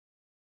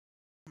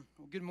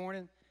Good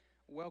morning.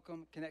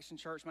 Welcome, Connection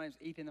Church. My name is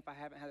Ethan. If I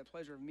haven't had the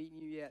pleasure of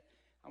meeting you yet,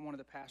 I'm one of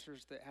the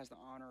pastors that has the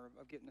honor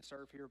of getting to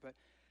serve here. But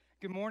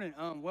good morning.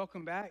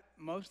 Welcome back.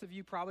 Most of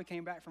you probably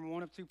came back from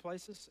one of two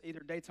places,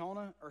 either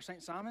Daytona or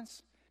St.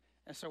 Simon's.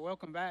 And so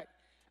welcome back.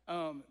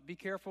 Be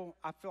careful.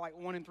 I feel like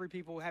 1 in 3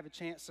 people have a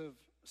chance of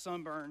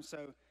sunburn.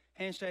 So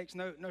handshakes,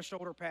 no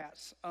shoulder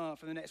pats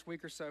for the next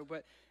week or so.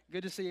 But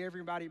good to see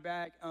everybody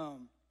back.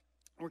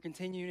 We're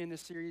continuing in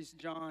this series,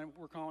 John.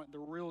 We're calling it The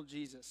Real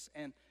Jesus.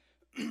 And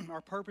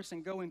our purpose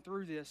in going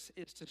through this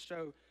is to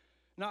show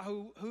not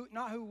who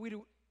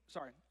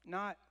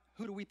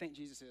do we think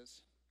Jesus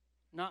is,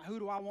 not who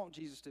do I want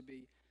Jesus to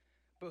be,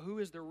 but who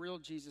is the real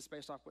Jesus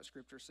based off what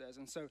Scripture says.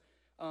 And so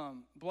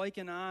Blake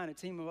and I and a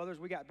team of others,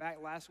 we got back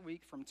last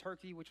week from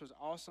Turkey, which was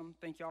awesome.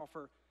 Thank y'all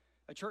for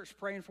a church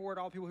praying for it.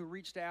 All the people who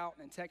reached out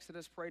and texted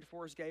us, prayed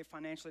for us, gave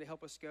financially to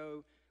help us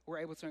go. We're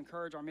able to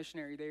encourage our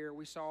missionary there.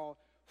 We saw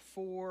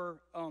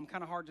 4,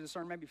 kind of hard to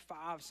discern, maybe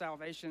 5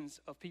 salvations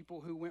of people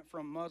who went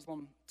from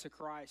Muslim to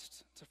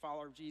Christ, to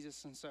follower of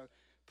Jesus. And so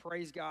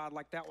praise God,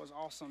 like that was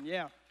awesome.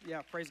 Yeah,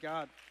 praise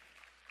God.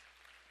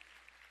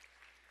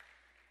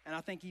 And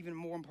I think even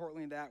more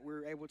importantly than that,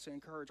 we're able to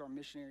encourage our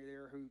missionary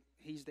there who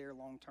he's there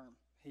long term.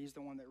 He's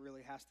the one that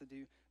really has to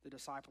do the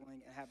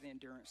discipling and have the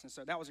endurance. And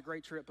so that was a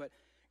great trip, but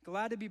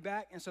glad to be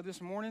back. And so this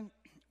morning,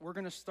 we're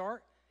going to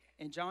start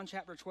in John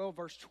chapter 12,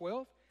 verse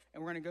 12,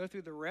 and we're going to go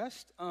through the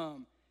rest.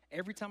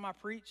 Every time I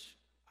preach,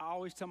 I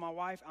always tell my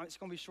wife, it's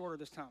going to be shorter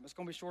this time. It's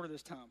going to be shorter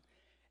this time.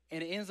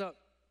 And it ends up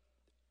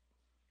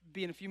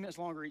being a few minutes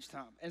longer each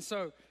time. And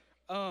so,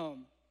 I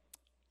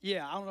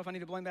don't know if I need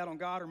to blame that on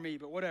God or me,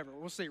 but whatever.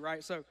 We'll see,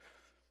 right? So,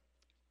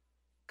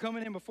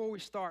 coming in before we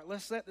start,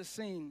 let's set the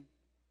scene.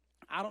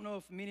 I don't know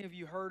if many of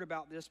you heard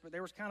about this, but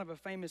there was kind of a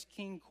famous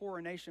king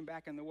coronation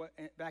back in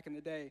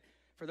the day.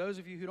 For those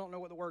of you who don't know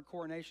what the word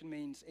coronation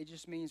means, it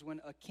just means when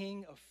a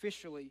king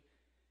officially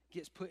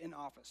gets put in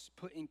office,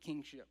 put in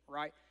kingship,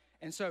 right?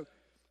 And so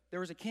there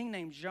was a king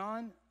named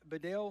John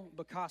Bedell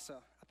Bokassa.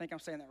 I think I'm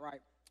saying that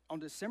right. On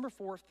December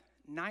 4th,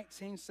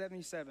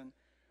 1977,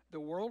 the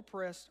world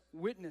press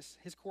witnessed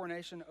his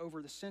coronation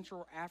over the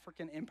Central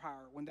African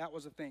Empire when that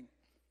was a thing.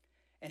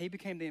 And he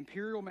became the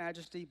Imperial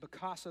Majesty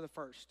Bokassa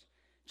I.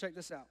 Check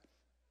this out.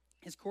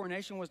 His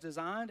coronation was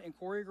designed and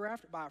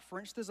choreographed by a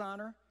French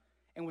designer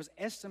and was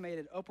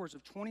estimated upwards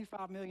of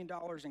 $25 million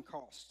in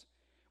cost,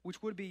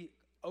 which would be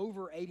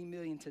over $80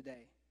 million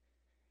today.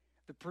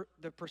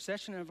 The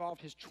procession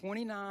involved his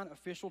 29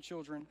 official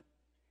children,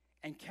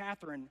 and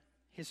Catherine,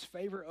 his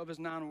favorite of his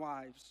 9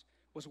 wives,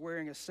 was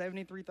wearing a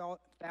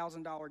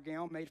 $73,000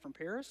 gown made from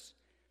Paris,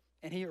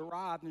 and he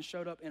arrived and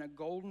showed up in a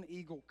Golden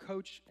Eagle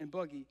coach and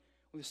buggy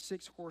with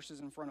 6 horses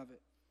in front of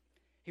it.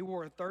 He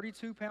wore a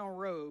 32-pound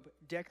robe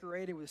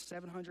decorated with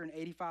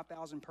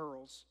 785,000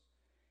 pearls.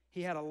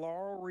 He had a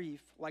laurel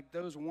wreath like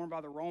those worn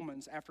by the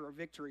Romans after a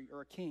victory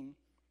or a king.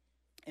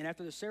 And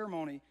after the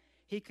ceremony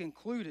had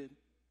concluded,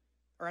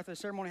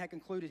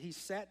 he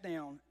sat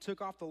down,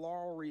 took off the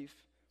laurel wreath,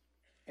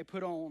 and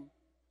put on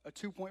a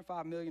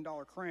 $2.5 million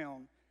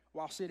crown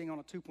while sitting on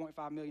a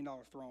 $2.5 million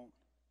throne.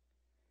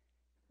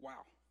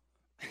 Wow.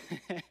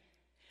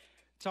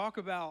 Talk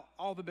about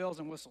all the bells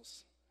and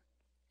whistles.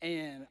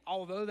 And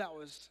although that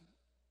was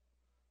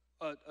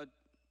a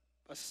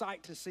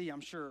sight to see, I'm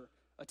sure,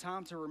 a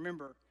time to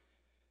remember,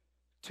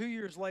 2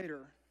 years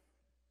later,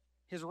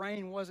 his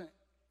reign wasn't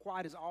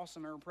quite as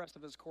awesome or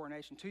impressive as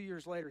coronation. 2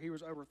 years later, he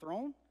was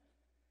overthrown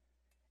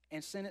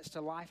and sentenced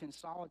to life in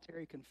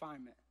solitary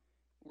confinement,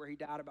 where he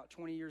died about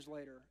 20 years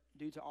later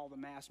due to all the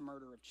mass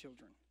murder of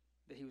children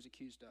that he was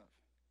accused of.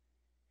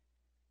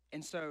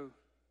 And so,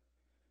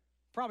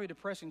 probably a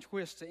depressing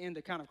twist to end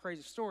a kind of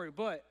crazy story,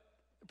 but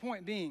the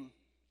point being,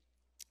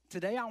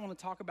 today I want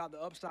to talk about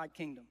the upside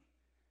kingdom.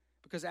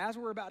 Because as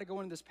we're about to go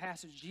into this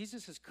passage,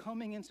 Jesus is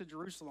coming into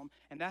Jerusalem,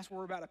 and that's where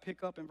we're about to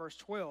pick up in verse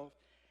 12.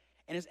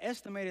 And it's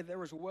estimated there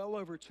was well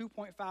over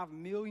 2.5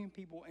 million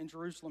people in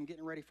Jerusalem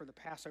getting ready for the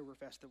Passover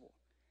festival.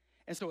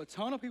 And so a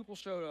ton of people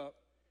showed up,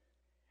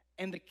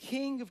 and the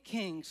King of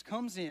Kings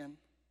comes in,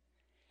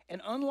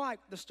 and unlike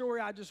the story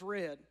I just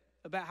read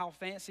about how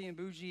fancy and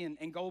bougie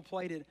and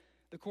gold-plated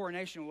the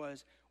coronation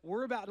was,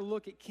 we're about to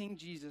look at King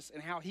Jesus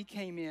and how he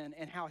came in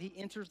and how he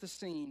enters the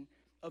scene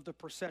of the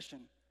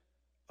procession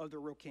of the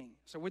real king.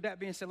 So with that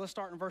being said, let's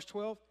start in verse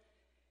 12,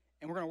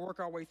 and we're going to work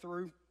our way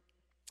through.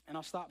 And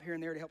I'll stop here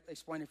and there to help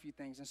explain a few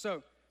things. And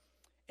so,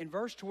 in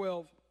verse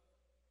 12,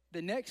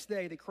 the next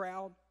day, the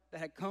crowd that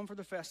had come for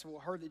the festival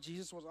heard that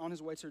Jesus was on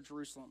his way to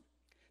Jerusalem.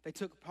 They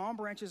took palm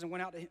branches and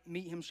went out to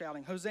meet him,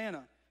 shouting,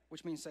 "Hosanna,"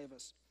 which means save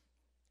us.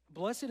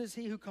 "Blessed is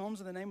he who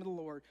comes in the name of the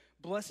Lord.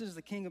 Blessed is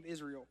the King of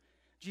Israel."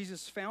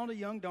 Jesus found a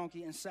young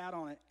donkey and sat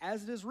on it.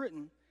 As it is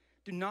written,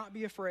 "Do not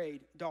be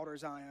afraid, daughter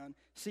Zion.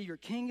 See, your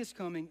king is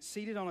coming,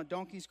 seated on a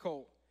donkey's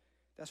colt."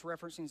 That's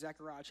referencing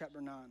Zechariah chapter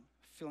 9.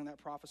 Feeling that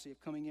prophecy of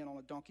coming in on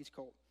a donkey's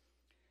colt.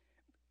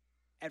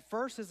 At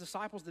first, his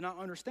disciples did not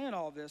understand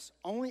all of this.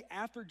 Only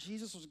after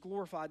Jesus was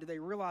glorified did they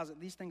realize that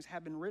these things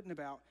had been written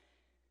about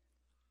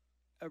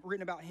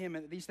written about him,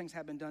 and that these things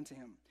had been done to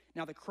him.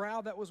 Now the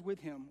crowd that was with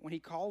him, when he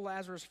called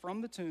Lazarus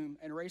from the tomb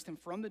and raised him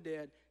from the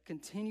dead,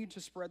 continued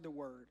to spread the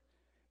word.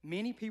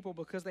 Many people,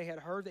 because they had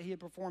heard that he had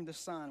performed this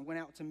sign, went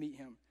out to meet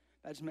him.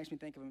 That just makes me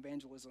think of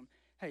evangelism.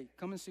 Hey,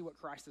 come and see what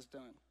Christ has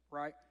done,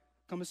 right?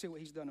 Come and see what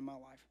he's done in my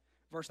life.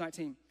 Verse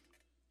 19.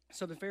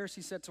 So the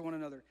Pharisees said to one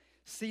another,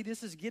 see,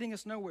 this is getting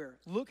us nowhere.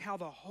 Look how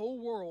the whole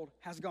world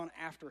has gone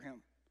after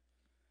him.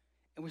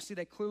 And we see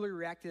they clearly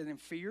reacted in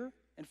fear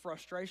and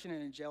frustration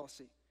and in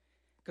jealousy.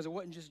 Because it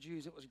wasn't just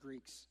Jews, it was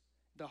Greeks.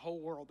 The whole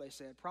world, they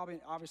said. Probably,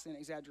 obviously, an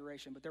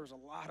exaggeration, but there was a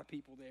lot of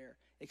people there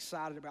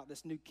excited about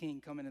this new king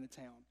coming into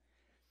town.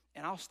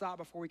 And I'll stop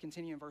before we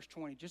continue in verse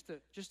 20, just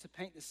to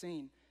paint the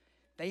scene.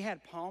 They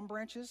had palm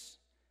branches,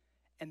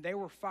 and they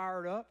were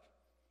fired up.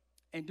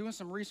 And doing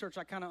some research,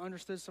 I kind of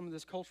understood some of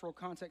this cultural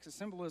context and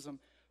symbolism.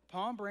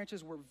 Palm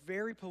branches were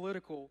very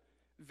political,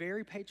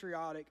 very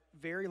patriotic,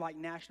 very like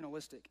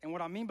nationalistic. And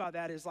what I mean by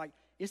that is like,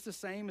 it's the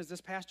same as this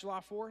past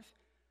July 4th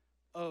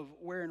of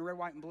wearing red,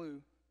 white, and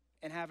blue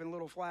and having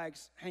little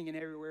flags hanging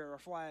everywhere or a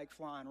flag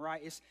flying,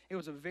 right? It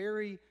was a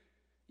very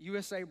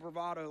USA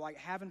bravado, like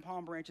having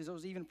palm branches. It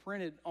was even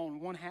printed on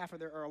one half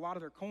of a lot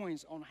of their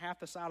coins, on half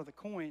the side of the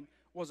coin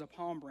was a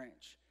palm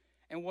branch.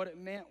 And what it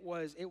meant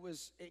was,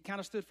 it kind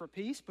of stood for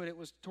peace, but it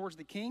was towards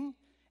the king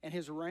and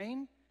his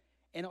reign.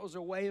 And it was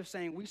a way of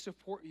saying, we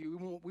support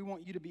you. We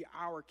want you to be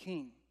our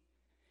king.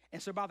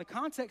 And so by the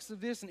context of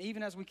this, and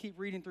even as we keep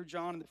reading through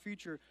John in the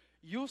future,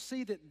 you'll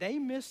see that they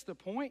missed the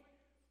point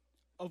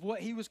of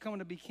what he was coming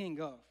to be king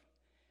of.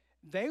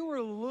 They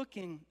were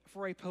looking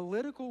for a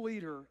political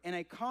leader and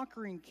a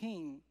conquering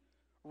king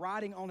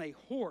riding on a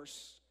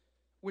horse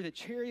with a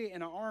chariot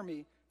and an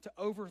army to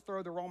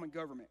overthrow the Roman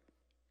government.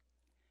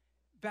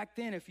 Back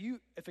then,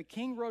 if a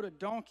king rode a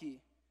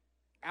donkey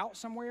out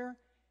somewhere,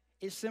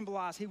 it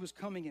symbolized he was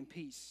coming in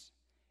peace.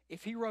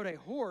 If he rode a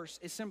horse,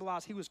 it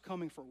symbolized he was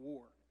coming for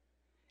war.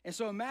 And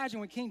so imagine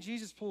when King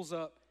Jesus pulls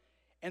up,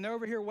 and they're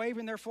over here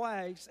waving their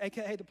flags,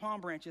 a.k.a. the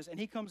palm branches, and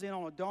he comes in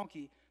on a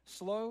donkey,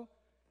 slow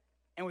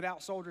and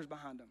without soldiers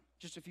behind him,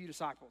 just a few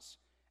disciples.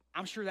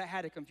 I'm sure that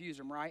had to confuse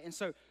them, right? And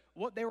so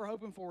what they were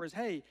hoping for is,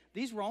 hey,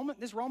 this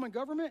Roman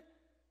government,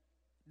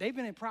 they've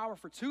been in power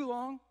for too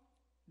long.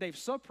 They've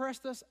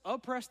suppressed us,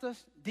 oppressed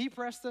us,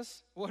 depressed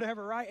us,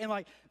 whatever, right? And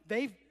like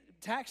they've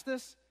taxed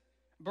us,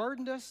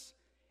 burdened us.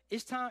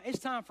 It's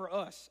time for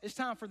us. It's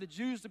time for the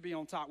Jews to be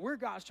on top. We're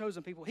God's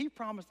chosen people. He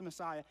promised the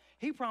Messiah.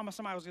 He promised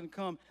somebody was going to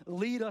come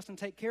lead us and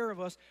take care of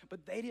us,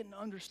 but they didn't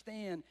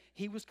understand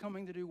he was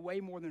coming to do way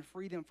more than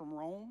free them from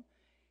Rome.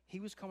 He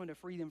was coming to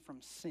free them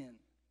from sin.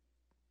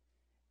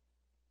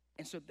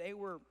 And so they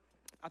were,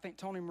 I think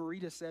Tony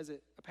Merida says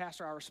it, a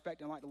pastor I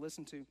respect and like to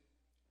listen to.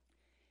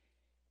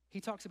 He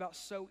talks about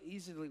so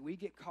easily we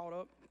get caught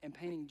up in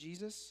painting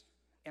Jesus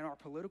in our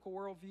political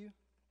worldview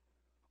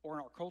or in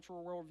our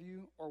cultural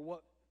worldview or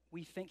what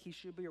we think he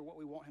should be or what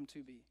we want him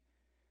to be.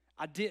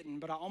 I didn't,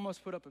 but I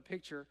almost put up a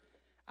picture.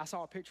 I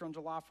saw a picture on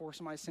July 4th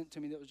somebody sent to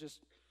me that was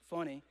just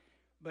funny,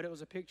 but it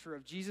was a picture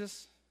of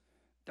Jesus,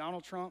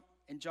 Donald Trump,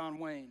 and John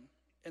Wayne,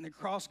 and the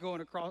cross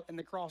going across, and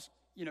the cross,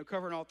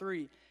 covering all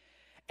three.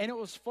 And it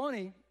was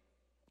funny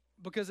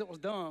because it was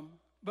dumb,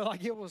 but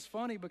like it was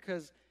funny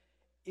because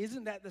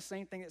isn't that the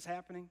same thing that's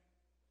happening?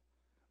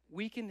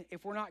 We can,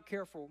 if we're not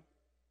careful,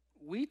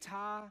 we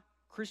tie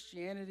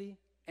Christianity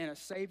and a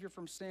savior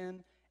from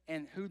sin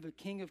and who the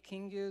King of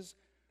Kings is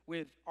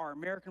with our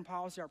American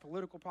policy, our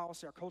political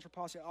policy, our cultural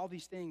policy, all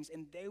these things.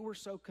 And they were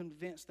so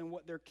convinced in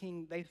what their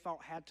king they thought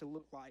had to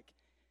look like.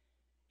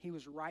 He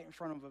was right in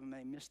front of them and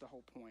they missed the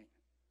whole point.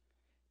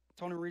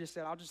 Tony Merida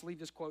said, I'll just leave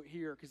this quote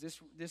here because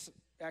this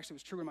actually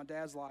was true in my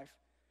dad's life.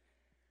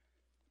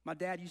 My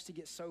dad used to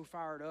get so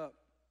fired up.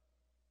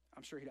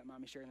 I'm sure he doesn't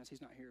mind me sharing this.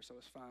 He's not here, so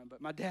it's fine.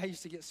 But my dad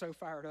used to get so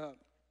fired up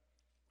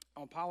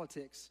on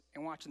politics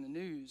and watching the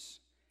news,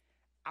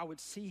 I would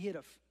see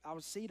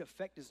it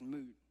affect his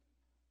mood.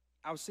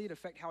 I would see it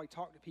affect how he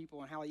talked to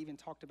people and how he even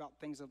talked about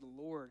things of the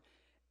Lord.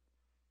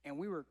 And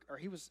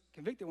he was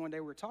convicted one day.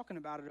 We were talking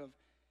about it of,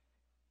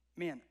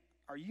 man,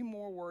 are you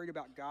more worried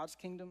about God's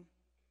kingdom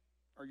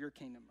or your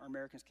kingdom, or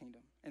America's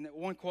kingdom? And that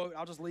one quote,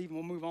 I'll just leave and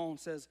we'll move on,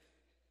 says,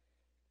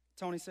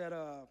 Tony said,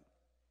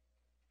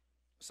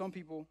 some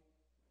people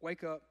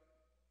wake up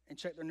and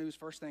check their news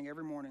first thing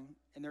every morning,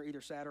 and they're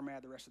either sad or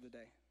mad the rest of the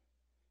day.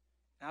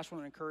 And I just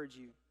want to encourage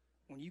you,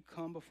 when you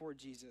come before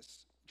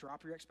Jesus,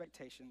 drop your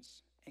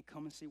expectations and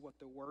come and see what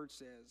the word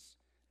says,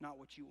 not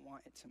what you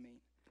want it to mean.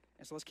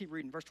 And so let's keep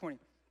reading. Verse 20.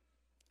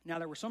 Now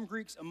there were some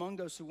Greeks among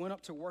those who went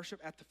up to worship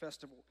at the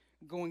festival,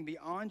 going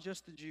beyond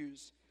just the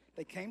Jews.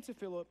 They came to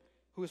Philip,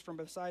 who was from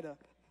Bethsaida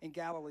in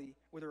Galilee,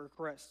 with a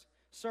request.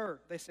 Sir,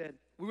 they said,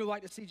 we would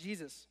like to see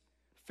Jesus.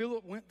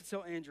 Philip went to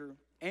tell Andrew.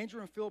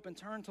 Andrew and Philip in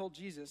turn told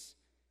Jesus.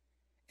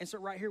 And so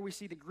right here we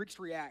see the Greeks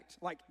react.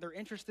 Like they're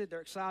interested,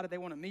 they're excited, they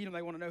want to meet him,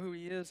 they want to know who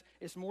he is.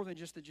 It's more than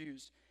just the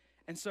Jews.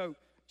 And so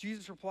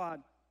Jesus replied,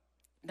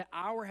 the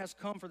hour has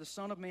come for the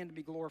Son of Man to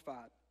be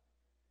glorified.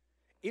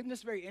 Isn't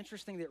this very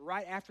interesting that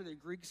right after the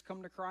Greeks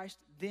come to Christ,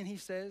 then he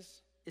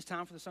says, it's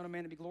time for the Son of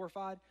Man to be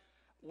glorified?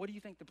 What do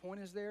you think the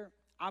point is there?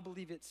 I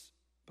believe it's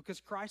because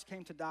Christ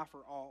came to die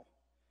for all,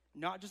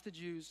 not just the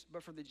Jews,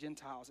 but for the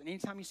Gentiles. And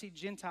anytime you see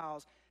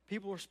Gentiles,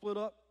 people are split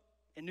up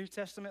in New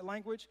Testament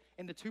language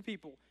into two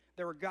people.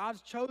 There were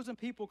God's chosen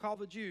people called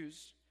the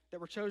Jews that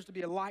were chosen to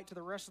be a light to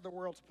the rest of the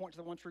world to point to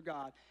the one true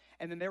God.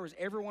 And then there was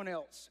everyone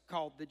else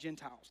called the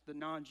Gentiles, the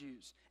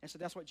non-Jews. And so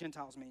that's what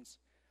Gentiles means.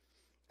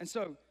 And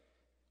so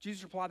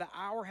Jesus replied, the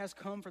hour has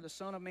come for the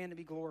Son of Man to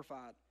be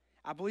glorified.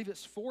 I believe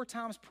it's 4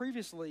 times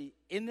previously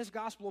in this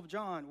Gospel of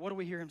John, what do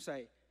we hear him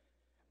say?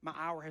 My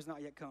hour has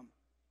not yet come.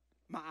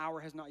 My hour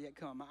has not yet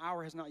come. My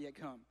hour has not yet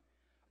come.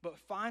 But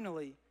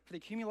finally, for the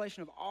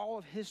accumulation of all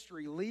of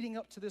history leading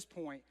up to this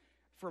point,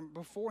 from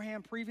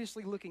beforehand,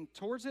 previously looking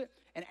towards it,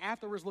 and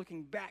afterwards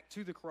looking back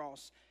to the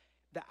cross,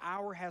 the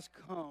hour has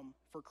come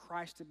for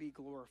Christ to be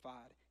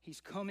glorified.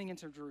 He's coming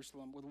into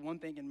Jerusalem with one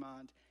thing in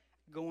mind,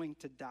 going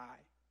to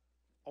die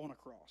on a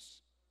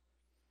cross.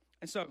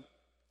 And so,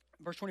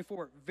 verse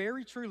 24,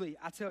 very truly,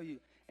 I tell you,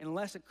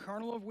 unless a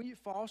kernel of wheat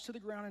falls to the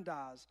ground and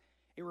dies,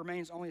 it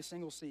remains only a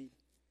single seed.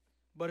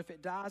 But if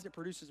it dies, it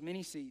produces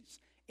many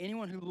seeds.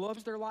 Anyone who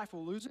loves their life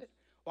will lose it,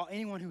 while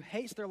anyone who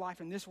hates their life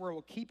in this world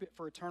will keep it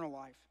for eternal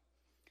life.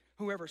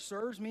 Whoever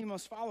serves me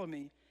must follow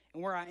me,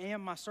 and where I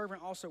am, my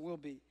servant also will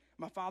be.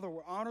 My Father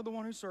will honor the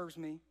one who serves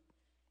me.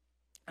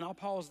 And I'll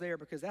pause there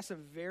because that's a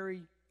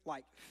very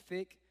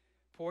thick,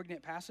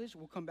 poignant passage.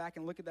 We'll come back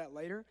and look at that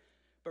later.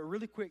 But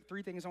really quick,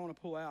 3 things I want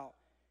to pull out.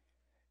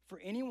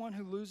 For anyone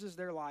who loses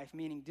their life,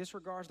 meaning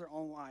disregards their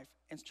own life,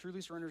 and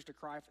truly surrenders to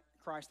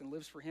Christ and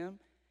lives for him,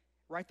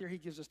 right there he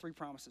gives us 3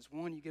 promises.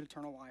 1, you get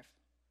eternal life.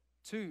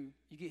 2,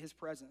 you get his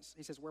presence.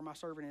 He says, where my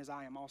servant is,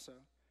 I am also.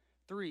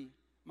 3,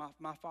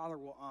 my Father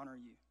will honor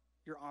you.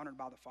 You're honored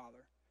by the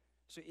Father.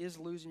 So is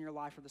losing your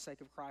life for the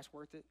sake of Christ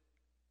worth it?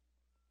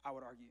 I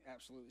would argue,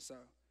 absolutely so.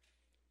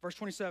 Verse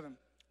 27,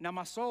 now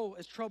my soul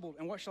is troubled,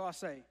 and what shall I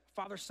say?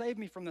 Father, save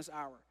me from this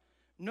hour.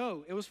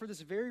 No, it was for this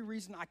very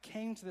reason I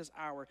came to this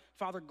hour.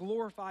 Father,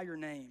 glorify your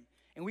name.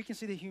 And we can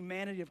see the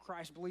humanity of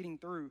Christ bleeding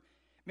through.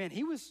 Man,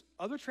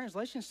 other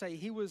translations say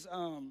he was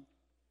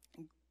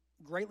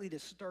greatly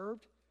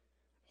disturbed,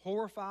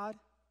 horrified,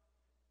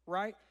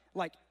 right?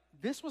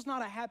 This was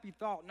not a happy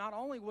thought. Not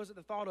only was it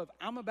the thought of,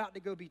 I'm about to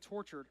go be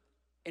tortured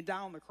and die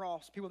on the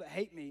cross, people that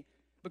hate me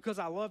because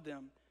I love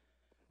them.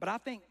 But I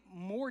think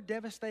more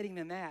devastating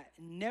than that,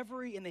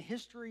 never in the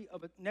history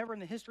of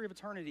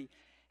eternity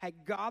had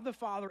God the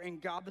Father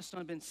and God the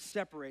Son been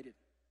separated.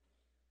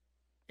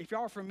 If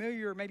y'all are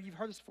familiar, maybe you've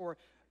heard this before,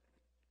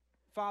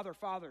 Father,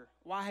 Father,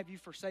 why have you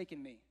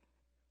forsaken me?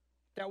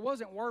 That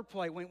wasn't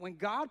wordplay. When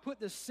God put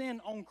the sin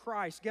on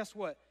Christ, guess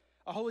what?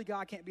 A holy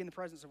God can't be in the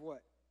presence of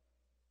what?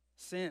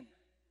 Sin.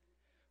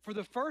 For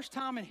the first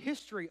time in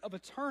history of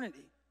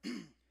eternity,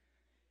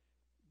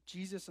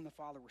 Jesus and the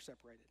Father were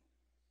separated.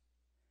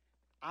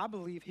 I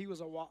believe he was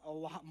a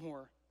lot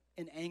more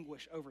in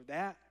anguish over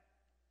that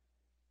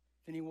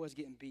than he was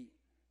getting beat,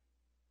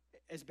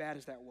 as bad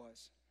as that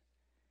was.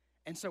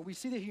 And so we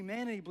see the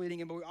humanity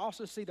bleeding, but we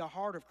also see the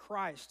heart of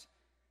Christ.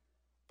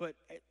 But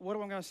what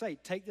am I going to say?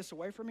 Take this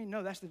away from me?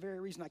 No, that's the very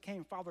reason I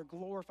came. Father,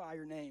 glorify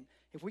your name.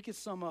 If we could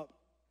sum up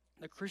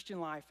the Christian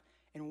life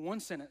in one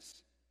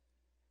sentence,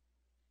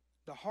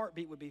 the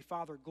heartbeat would be,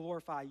 Father,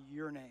 glorify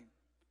your name,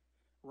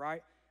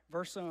 right?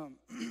 Verse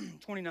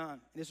 29,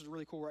 and this is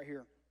really cool right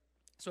here.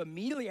 So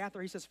immediately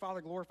after he says, Father,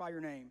 glorify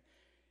your name,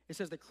 it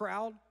says the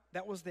crowd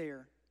that was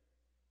there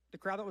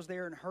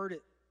and heard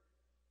it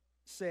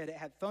said, it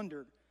had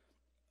thundered.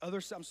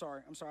 I'm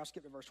sorry, I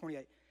skipped to verse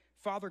 28.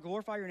 Father,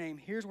 glorify your name.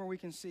 Here's where we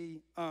can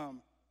see, the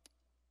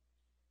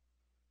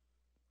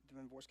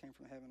voice came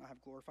from heaven, I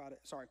have glorified it.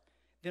 Sorry.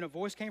 Then a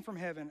voice came from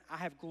heaven, I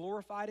have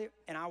glorified it,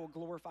 and I will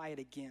glorify it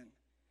again.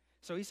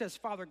 So he says,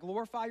 Father,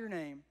 glorify your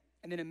name,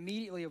 and then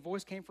immediately a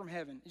voice came from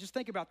heaven. Just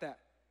think about that.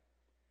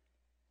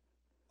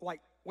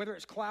 Whether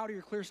it's cloudy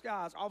or clear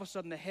skies, all of a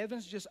sudden the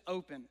heavens just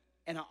open,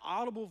 and an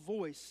audible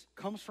voice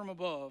comes from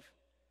above.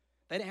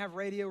 They didn't have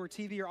radio or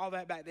TV or all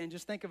that back then.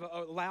 Just think of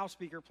a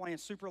loudspeaker playing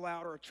super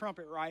loud or a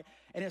trumpet, right?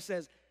 And it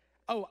says,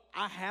 oh,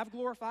 I have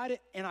glorified it,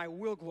 and I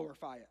will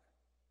glorify it.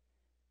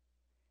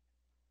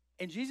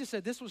 And Jesus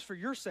said this was for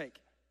your sake.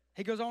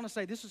 He goes on to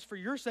say, this is for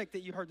your sake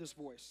that you heard this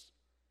voice.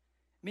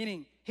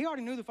 Meaning, he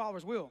already knew the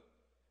Father's will.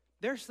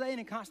 They're staying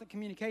in constant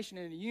communication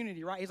and in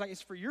unity, right? He's like,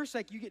 it's for your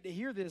sake you get to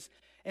hear this.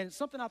 And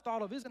something I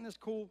thought of, isn't this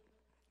cool?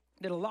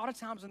 That a lot of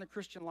times in the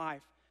Christian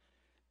life,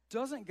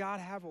 doesn't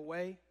God have a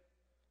way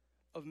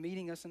of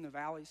meeting us in the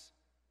valleys?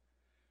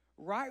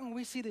 Right when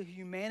we see the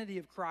humanity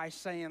of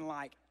Christ saying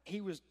he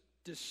was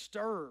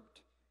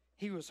disturbed,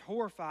 he was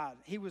horrified,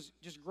 he was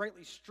just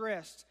greatly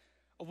stressed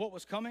of what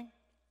was coming.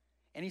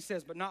 And he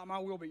says, but not my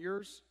will, but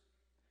yours.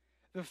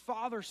 The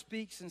Father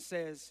speaks and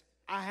says,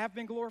 I have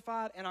been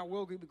glorified and I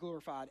will be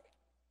glorified.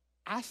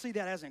 I see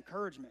that as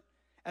encouragement,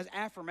 as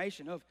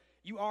affirmation of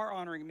you are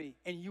honoring me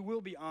and you will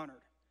be honored.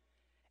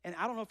 And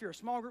I don't know if you're a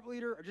small group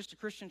leader or just a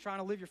Christian trying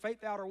to live your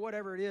faith out or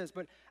whatever it is,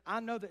 but I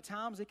know that at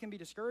times it can be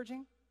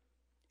discouraging.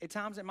 At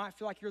times it might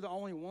feel like you're the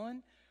only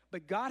one.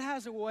 But God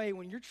has a way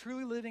when you're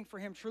truly living for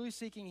him, truly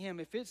seeking him,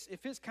 if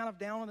it's kind of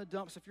down in the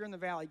dumps, if you're in the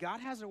valley, God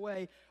has a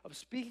way of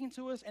speaking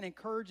to us and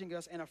encouraging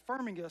us and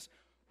affirming us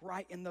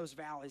right in those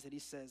valleys that he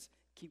says,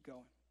 keep going.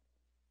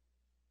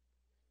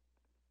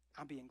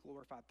 I'm being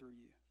glorified through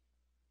you.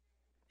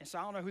 And so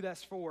I don't know who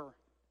that's for,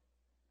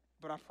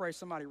 but I pray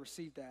somebody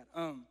received that.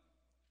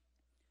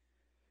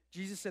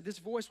 Jesus said, this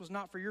voice was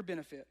not for your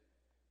benefit,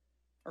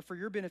 or for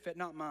your benefit,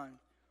 not mine.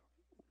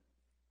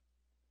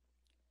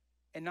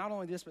 And not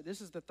only this, but this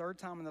is the third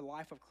time in the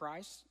life of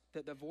Christ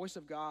that the voice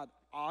of God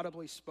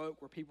audibly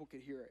spoke where people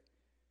could hear it.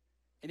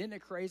 And isn't it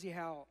crazy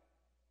how,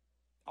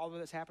 although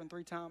that's happened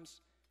 3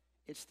 times,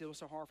 it's still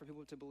so hard for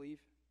people to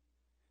believe?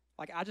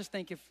 Like, I just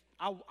think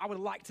I would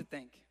like to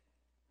think,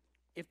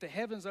 if the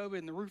heavens opened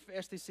and the roof of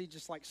SDC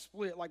just like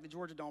split like the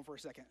Georgia Dome for a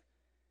second,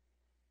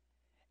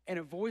 and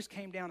a voice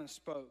came down and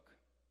spoke,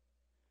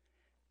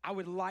 I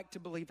would like to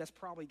believe that's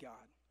probably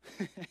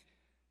God.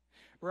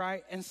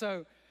 Right? And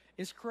so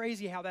it's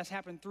crazy how that's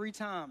happened 3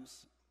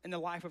 times in the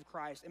life of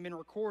Christ and been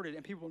recorded,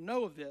 and people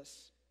know of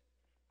this,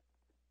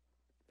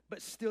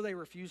 but still they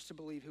refuse to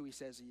believe who he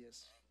says he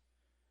is.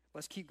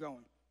 Let's keep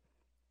going.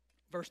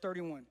 Verse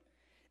 31.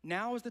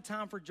 Now is the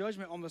time for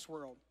judgment on this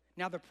world.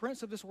 Now the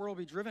prince of this world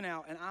will be driven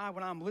out, and I,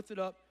 when I'm lifted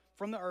up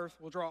from the earth,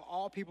 will draw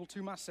all people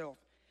to myself.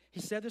 He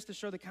said this to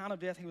show the kind of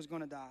death he was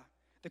going to die.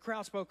 The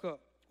crowd spoke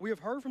up. We have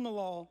heard from the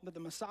law that the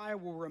Messiah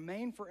will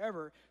remain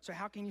forever, so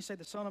how can you say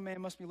the Son of Man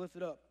must be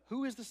lifted up?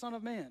 Who is the Son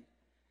of Man?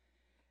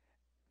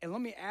 And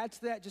let me add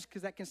to that, just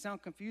because that can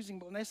sound confusing,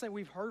 but when they say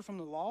we've heard from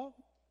the law,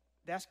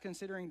 that's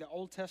considering the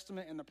Old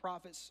Testament and the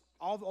prophets,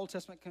 all the Old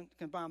Testament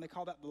combined, they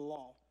call that the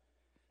law.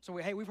 So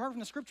we've heard from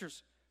the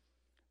scriptures.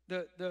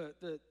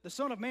 The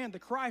Son of Man, the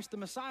Christ, the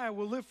Messiah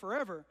will live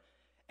forever.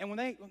 And when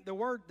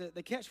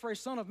the catchphrase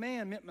Son of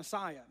Man meant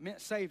Messiah,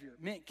 meant Savior,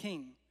 meant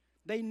King.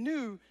 They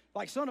knew,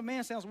 like, Son of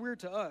Man sounds weird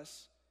to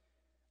us.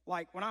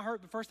 Like,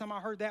 the first time I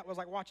heard that was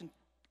like watching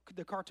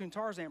the cartoon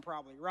Tarzan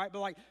probably, right? But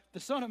like, the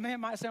Son of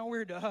Man might sound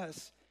weird to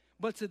us.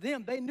 But to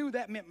them, they knew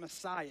that meant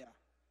Messiah.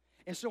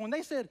 And so when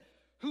they said,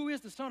 who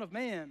is the Son of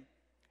Man?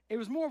 It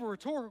was more of a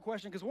rhetorical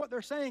question, because what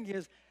they're saying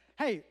is,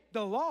 hey,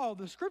 the law,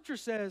 the scripture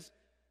says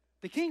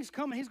the king's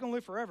coming, he's going to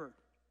live forever.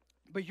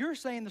 But you're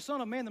saying the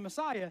Son of Man, the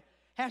Messiah,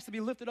 has to be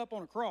lifted up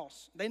on a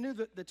cross. They knew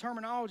that the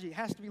terminology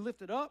has to be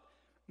lifted up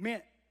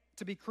meant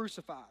to be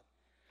crucified.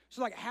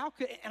 So like, how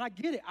could, and I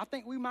get it, I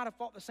think we might have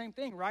thought the same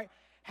thing, right?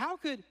 How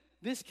could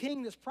this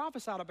king that's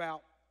prophesied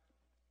about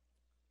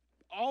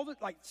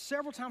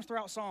several times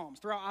throughout Psalms,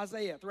 throughout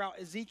Isaiah, throughout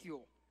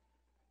Ezekiel,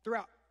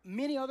 throughout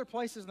many other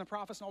places in the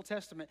prophets and Old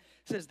Testament,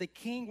 says the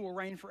king will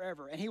reign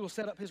forever, and he will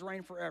set up his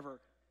reign forever,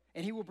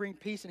 and he will bring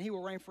peace, and he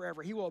will reign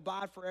forever. He will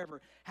abide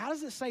forever. How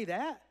does it say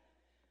that?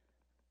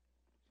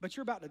 But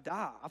you're about to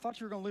die. I thought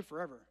you were going to live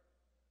forever.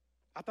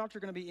 I thought you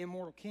were going to be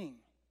immortal king.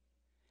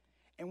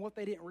 And what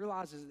they didn't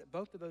realize is that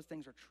both of those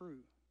things are true.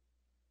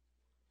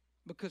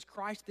 Because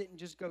Christ didn't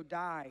just go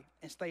die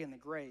and stay in the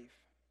grave.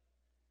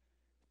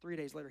 3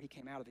 days later, he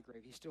came out of the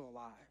grave. He's still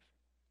alive.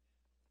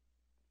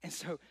 And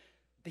so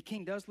the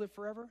king does live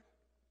forever,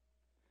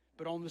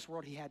 but on this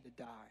world he had to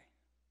die.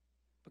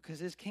 Because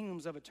his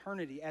kingdom's of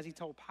eternity. As he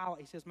told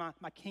Pilate, he says, my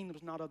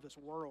kingdom's not of this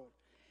world.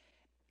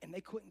 And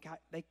they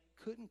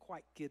couldn't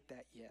quite get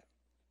that yet.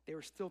 They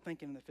were still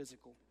thinking in the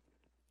physical.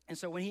 And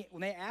so when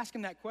they ask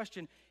him that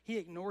question, he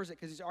ignores it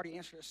because he's already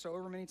answered it so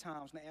over many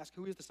times. And they ask,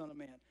 who is the Son of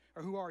Man?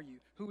 Or who are you?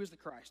 Who is the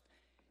Christ?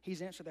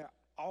 He's answered that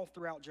all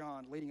throughout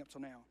John leading up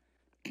till now.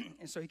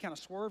 And so he kind of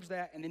swerves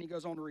that, and then he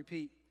goes on to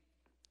repeat.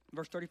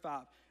 Verse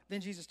 35,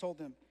 then Jesus told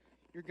them,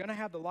 you're going to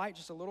have the light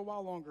just a little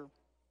while longer.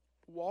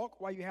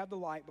 Walk while you have the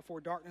light before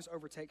darkness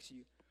overtakes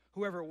you.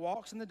 Whoever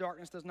walks in the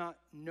darkness does not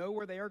know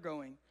where they are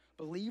going.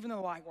 Believe in the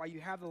light while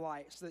you have the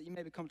light so that you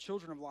may become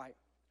children of light.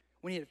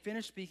 When he had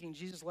finished speaking,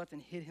 Jesus left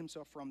and hid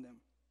himself from them.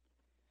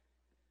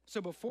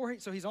 So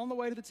he's on the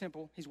way to the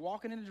temple. He's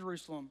walking into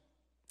Jerusalem.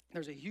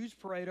 There's a huge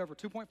parade, over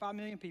 2.5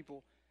 million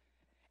people.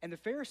 And the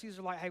Pharisees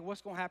are like, hey,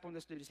 what's going to happen with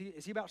this dude?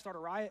 Is he about to start a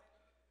riot?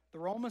 The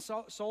Roman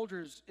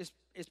soldiers is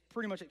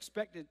pretty much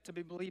expected to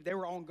be believed. They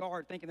were on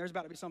guard thinking there's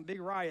about to be some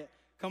big riot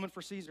coming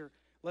for Caesar.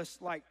 Let's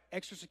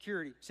extra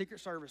security, Secret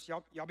Service.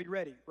 Y'all be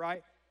ready,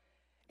 right?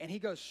 And he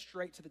goes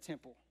straight to the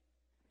temple.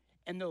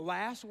 And the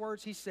last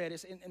words he said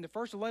is in the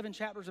first 11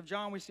 chapters of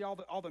John, we see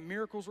all the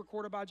miracles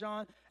recorded by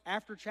John.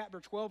 After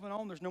chapter 12 and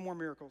on, there's no more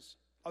miracles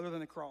other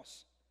than the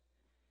cross.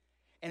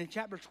 And in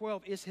chapter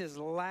 12 is his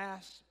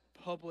last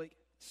public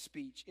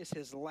speech. It's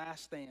his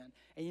last stand.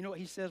 And you know what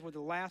he says with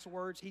the last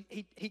words?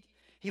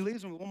 He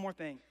leaves them with one more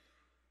thing.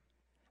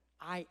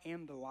 I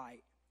am the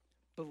light.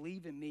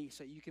 Believe in me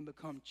so you can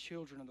become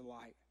children of the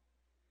light.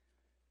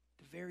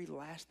 The very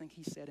last thing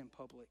he said in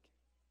public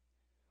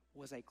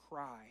was a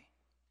cry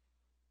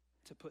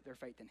to put their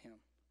faith in him.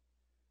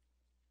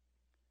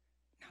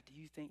 Now, do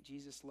you think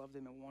Jesus loved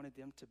them and wanted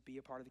them to be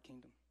a part of the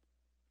kingdom?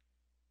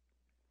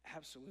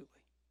 Absolutely.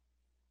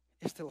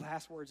 It's the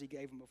last words he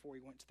gave them before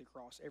he went to the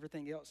cross.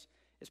 Everything else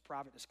is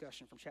private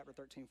discussion from chapter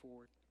 13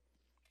 forward.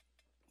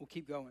 We'll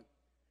keep going.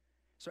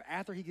 So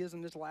after he gives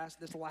them this last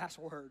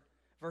word,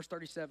 Verse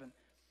 37,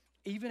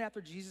 even after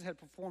Jesus had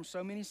performed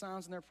so many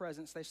signs in their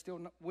presence, they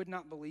still would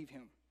not believe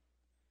him.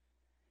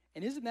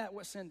 And isn't that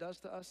what sin does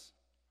to us?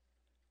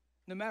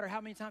 No matter how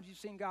many times you've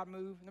seen God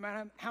move, no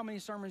matter how many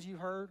sermons you've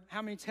heard,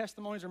 how many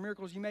testimonies or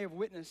miracles you may have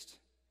witnessed,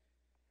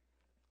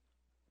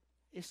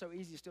 it's so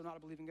easy still not to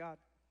believe in God.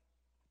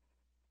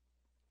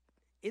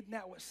 Isn't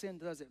that what sin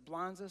does? It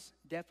blinds us,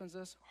 deafens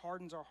us,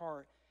 hardens our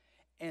heart.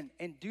 And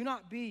do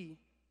not be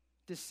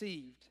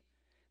deceived.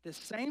 The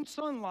same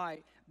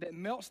sunlight that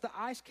melts the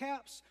ice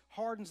caps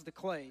hardens the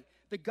clay.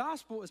 The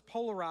gospel is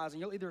polarizing.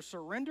 You'll either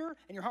surrender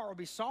and your heart will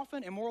be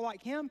softened and more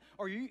like him,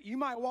 or you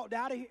might walk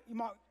out of here,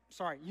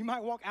 you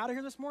might walk out of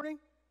here this morning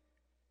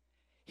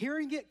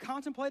hearing it,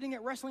 contemplating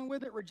it, wrestling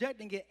with it,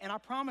 rejecting it. And I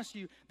promise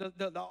you,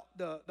 the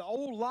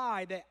old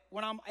lie that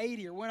when I'm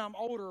 80 or when I'm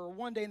older or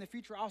one day in the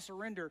future I'll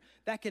surrender,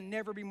 that can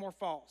never be more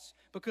false.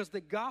 Because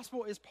the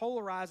gospel is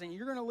polarizing.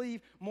 You're going to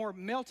leave more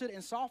melted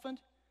and softened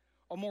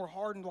or more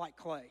hardened like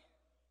clay.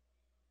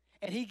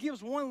 And he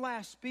gives one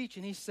last speech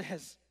and he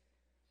says,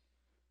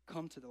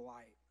 come to the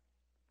light.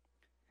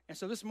 And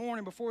so this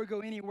morning, before we go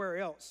anywhere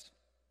else,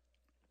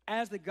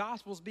 as the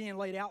gospel's being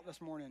laid out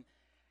this morning,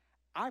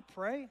 I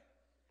pray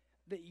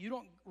that you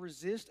don't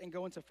resist and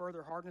go into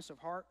further hardness of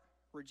heart,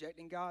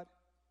 rejecting God.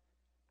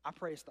 I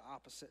pray it's the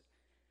opposite.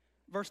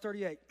 Verse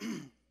 38,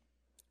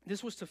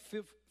 this was to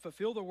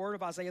fulfill the word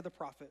of Isaiah the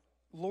prophet.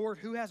 Lord,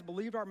 who has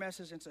believed our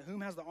message, and to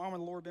whom has the arm of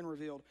the Lord been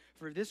revealed?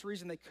 For this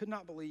reason they could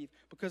not believe,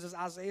 because as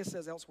Isaiah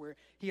says elsewhere,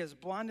 he has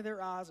blinded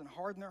their eyes and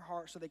hardened their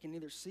hearts so they can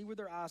neither see with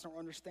their eyes nor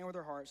understand with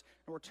their hearts,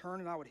 nor turn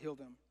and I would heal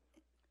them.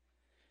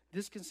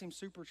 This can seem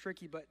super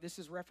tricky, but this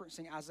is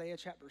referencing Isaiah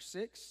chapter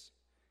 6.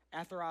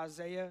 After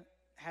Isaiah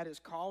had his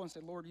call and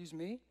said, Lord, use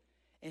me.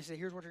 And he said,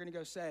 here's what you're going to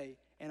go say.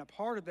 And a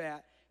part of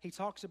that, he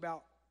talks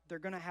about they're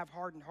going to have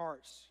hardened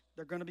hearts.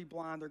 They're going to be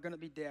blind. They're going to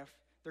be deaf.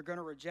 They're going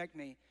to reject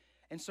me.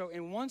 And so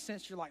in one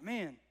sense, you're like,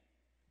 man,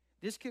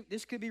 this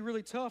could be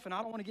really tough. And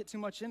I don't want to get too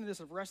much into this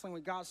of wrestling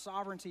with God's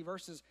sovereignty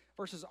versus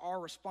our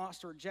response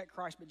to reject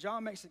Christ. But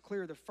John makes it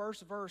clear, the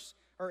first verse,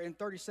 or in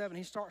 37,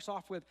 he starts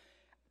off with,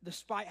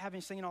 despite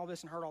having seen all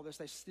this and heard all this,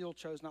 they still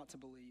chose not to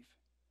believe.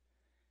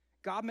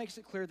 God makes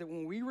it clear that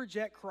when we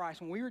reject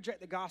Christ, when we reject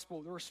the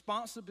gospel, the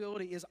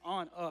responsibility is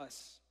on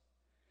us.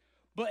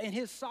 But in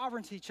his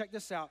sovereignty, check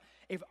this out.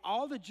 If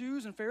all the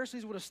Jews and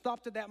Pharisees would have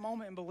stopped at that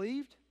moment and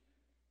believed,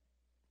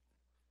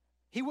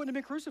 he wouldn't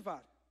have been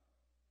crucified.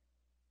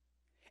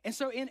 And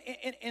so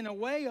in a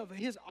way of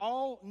his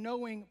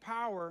all-knowing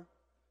power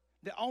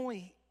that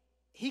only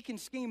he can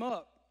scheme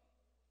up,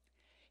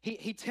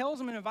 he tells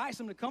them and invites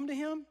them to come to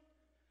him,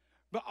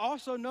 but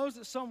also knows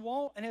that some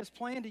won't and has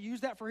planned to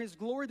use that for his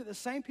glory, that the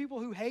same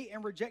people who hate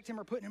and reject him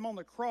are putting him on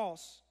the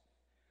cross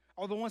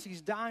are the ones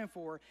he's dying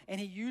for. And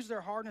he used their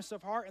hardness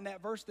of heart in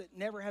that verse that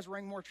never has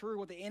rang more true.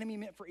 What the enemy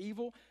meant for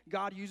evil,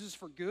 God uses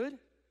for good.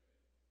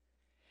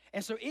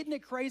 And so isn't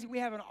it crazy we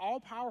have an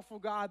all-powerful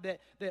God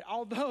that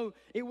although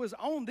it was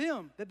on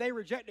them that they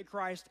rejected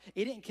Christ,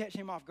 it didn't catch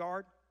him off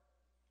guard.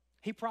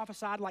 He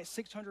prophesied like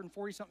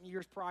 640-something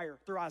years prior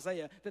through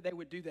Isaiah that they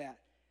would do that.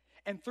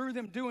 And through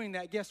them doing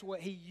that, guess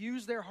what? He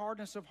used their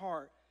hardness of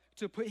heart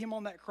to put him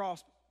on that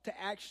cross to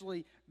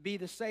actually be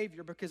the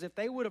Savior. Because if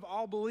they would have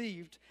all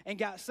believed and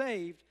got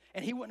saved,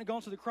 and he wouldn't have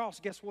gone to the cross,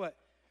 guess what?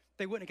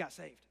 They wouldn't have got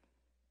saved.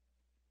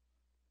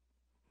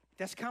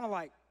 That's kind of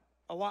like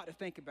a lot to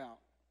think about.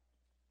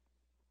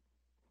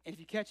 And if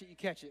you catch it, you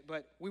catch it.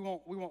 But we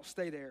won't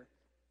stay there.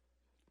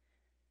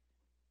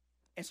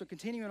 And so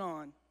continuing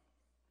on,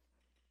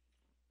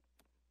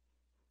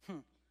 it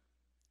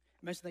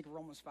makes me think of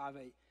Romans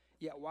 5:8.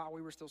 Yet while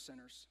we were still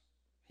sinners,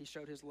 he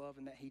showed his love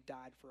in that he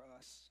died for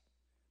us.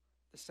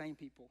 The same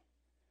people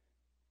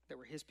that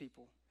were his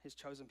people, his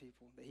chosen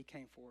people that he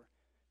came for,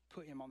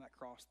 put him on that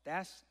cross.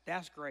 That's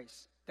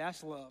grace.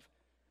 That's love,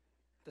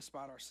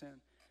 despite our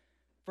sin.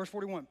 Verse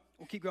 41,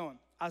 we'll keep going.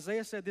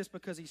 Isaiah said this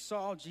because he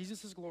saw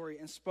Jesus' glory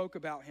and spoke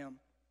about him.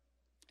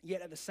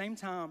 Yet at the same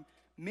time,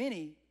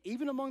 many,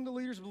 even among the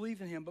leaders,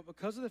 believed in him, but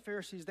because of the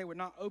Pharisees, they would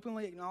not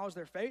openly acknowledge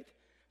their faith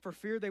for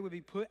fear they would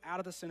be put out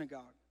of the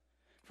synagogue.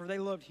 For they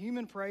loved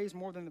human praise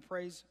more than the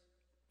praise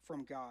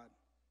from God.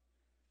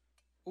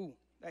 Ooh,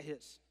 that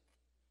hits.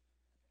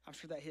 I'm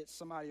sure that hits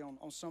somebody on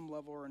some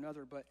level or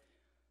another, but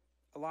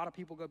a lot of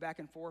people go back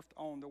and forth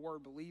on the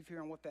word believe here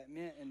and what that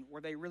meant, and were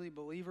they really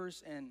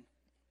believers? And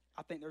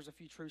I think there's a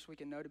few truths we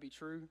can know to be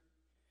true.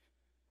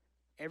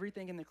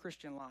 Everything in the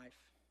Christian life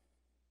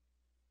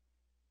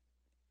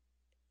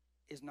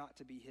is not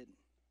to be hidden.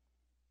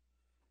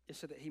 It's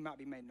so that he might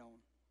be made known.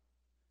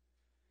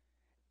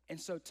 And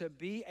so to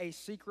be a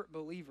secret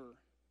believer,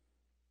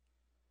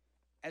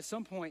 at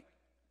some point,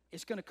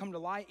 it's going to come to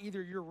light.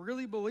 Either you're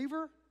really a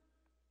believer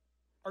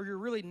or you're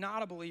really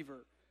not a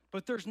believer.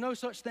 But there's no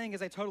such thing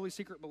as a totally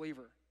secret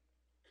believer.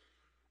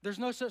 There's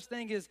no such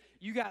thing as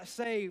you got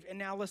saved and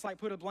now let's like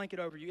put a blanket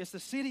over you. It's the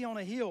city on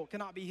a hill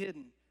cannot be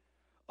hidden.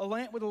 A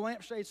lamp with a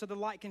lampshade so the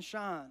light can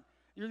shine.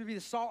 You're to be the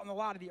salt and the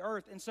light of the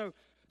earth. And so,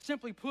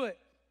 simply put,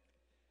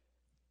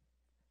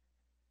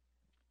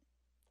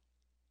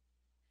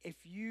 if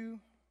you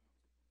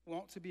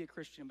want to be a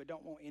Christian but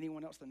don't want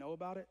anyone else to know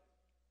about it,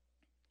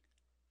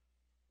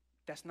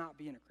 that's not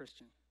being a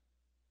Christian.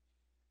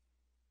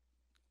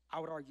 I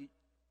would argue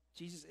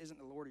Jesus isn't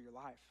the Lord of your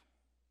life.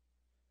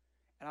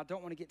 And I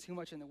don't want to get too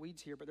much in the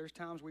weeds here, but there's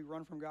times we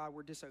run from God,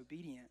 we're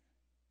disobedient.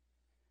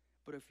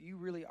 But if you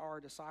really are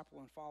a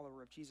disciple and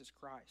follower of Jesus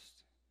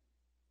Christ,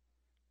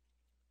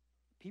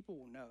 people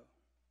will know,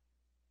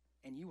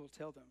 and you will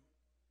tell them.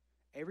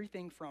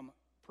 Everything from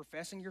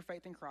professing your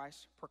faith in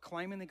Christ,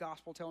 proclaiming the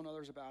gospel, telling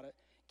others about it,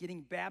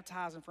 getting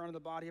baptized in front of the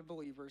body of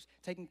believers,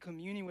 taking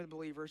communion with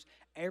believers,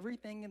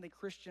 everything in the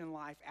Christian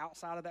life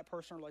outside of that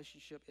personal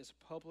relationship is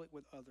public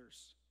with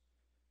others.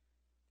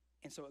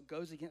 And so it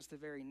goes against the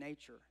very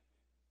nature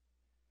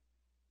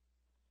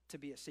to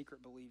be a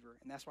secret believer.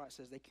 And that's why it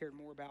says they cared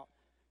more about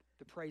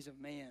the praise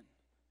of man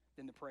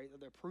than the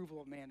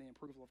approval of man than the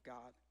approval of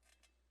God.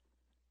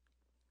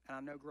 And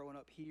I know growing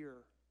up here,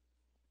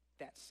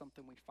 that's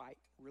something we fight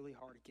really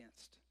hard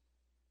against.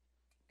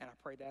 And I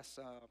pray that's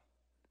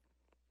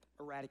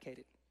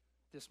eradicated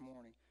this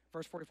morning.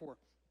 Verse 44.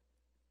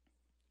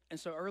 And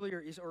so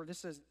earlier, this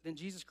says, then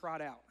Jesus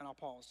cried out, and I'll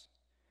pause.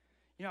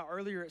 You know,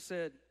 earlier it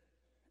said,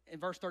 in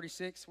verse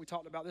 36, we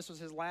talked about this was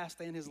his last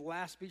day and his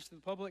last speech to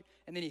the public,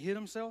 and then he hid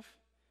himself.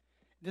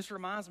 This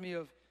reminds me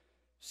of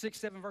 6,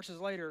 7 verses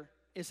later,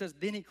 it says,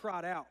 then he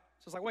cried out.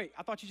 So it's like, wait,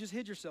 I thought you just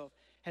hid yourself.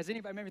 Has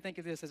anybody, made me think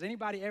of this, has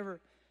anybody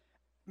ever,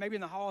 maybe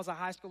in the halls of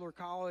high school or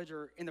college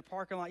or in the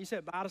parking lot, you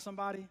said bye to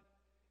somebody?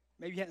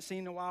 Maybe you hadn't seen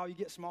in a while, you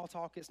get small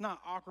talk. It's not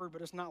awkward,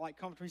 but it's not like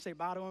comfortable. You say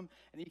bye to them, and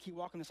then you keep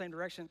walking the same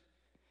direction.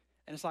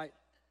 And it's like,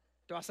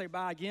 do I say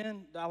bye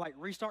again? Do I like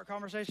restart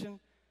conversation?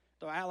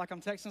 Do I act like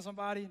I'm texting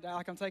somebody? Do I act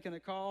like I'm taking a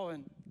call?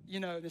 And, you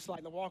know, it's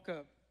like the walk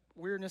of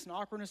weirdness and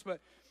awkwardness.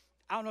 But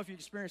I don't know if you've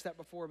experienced that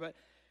before, but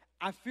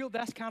I feel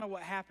that's kind of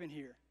what happened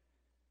here.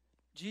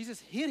 Jesus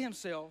hid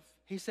himself.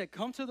 He said,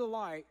 come to the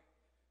light.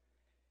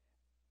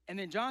 And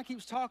then John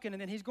keeps talking,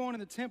 and then he's going in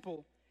the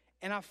temple.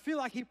 And I feel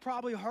like he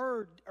probably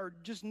heard or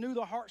just knew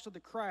the hearts of the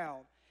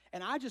crowd.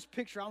 And I just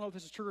picture, I don't know if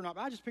this is true or not,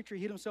 but I just picture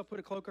he hid himself, put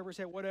a cloak over his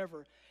head,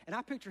 whatever. And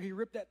I picture he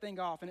ripped that thing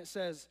off, and it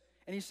says,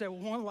 and he said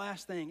one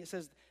last thing. It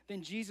says,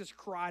 then Jesus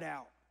cried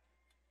out.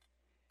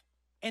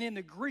 And in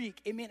the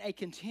Greek, it meant a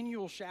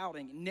continual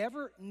shouting.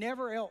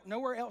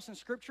 Nowhere else in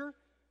Scripture.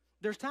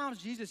 There's times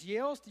Jesus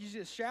yells,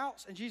 Jesus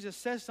shouts, and Jesus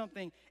says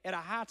something at a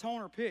high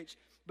tone or pitch.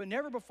 But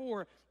never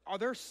before are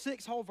there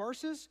 6 whole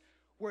verses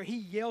where he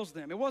yells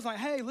them. It wasn't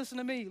like, hey, listen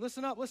to me,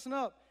 listen up.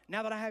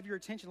 Now that I have your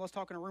attention, let's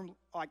talk in a room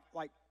like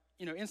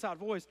inside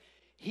voice.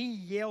 He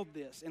yelled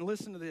this, and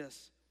listen to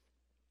this.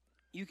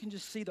 You can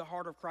just see the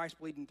heart of Christ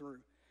bleeding through.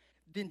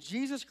 Then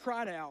Jesus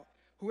cried out,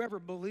 whoever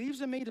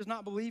believes in me does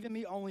not believe in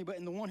me only, but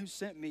in the one who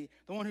sent me.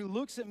 The one who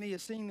looks at me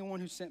is seeing the one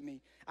who sent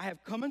me. I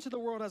have come into the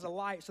world as a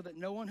light so that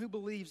no one who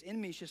believes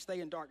in me should stay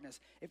in darkness.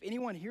 If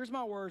anyone hears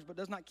my words but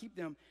does not keep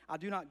them, I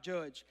do not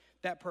judge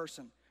that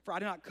person. For I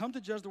did not come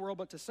to judge the world,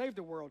 but to save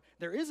the world.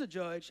 There is a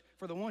judge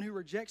for the one who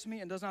rejects me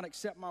and does not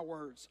accept my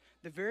words.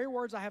 The very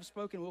words I have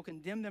spoken will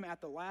condemn them at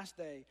the last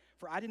day.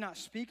 For I did not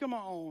speak on my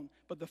own,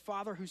 but the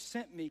Father who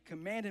sent me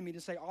commanded me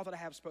to say all that I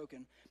have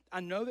spoken. I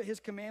know that his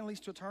command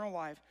leads to eternal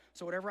life,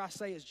 so whatever I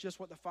say is just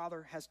what the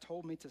Father has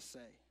told me to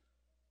say.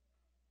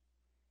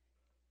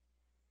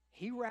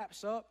 He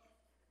wraps up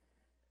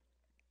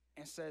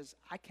and says,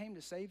 I came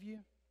to save you.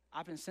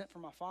 I've been sent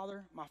from my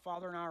Father. My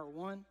Father and I are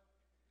one.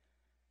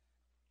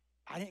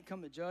 I didn't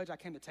come to judge. I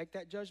came to take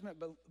that judgment,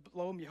 but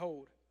lo and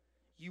behold,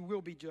 you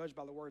will be judged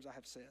by the words I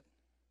have said.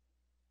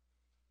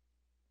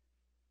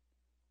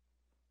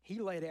 He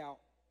laid out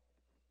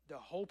the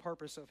whole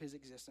purpose of his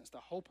existence, the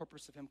whole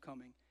purpose of him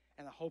coming,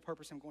 and the whole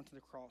purpose of him going to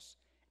the cross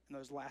in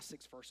those last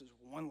 6 verses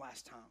one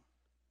last time.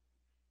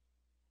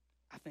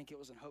 I think it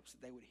was in hopes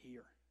that they would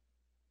hear.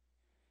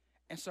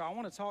 And so I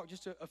want to talk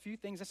just a few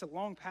things. That's a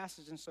long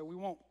passage, and so we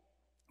won't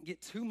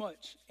get too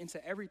much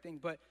into everything,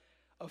 but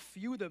a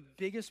few of the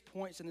biggest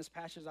points in this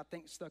passage I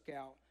think stuck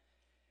out.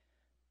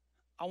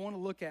 I want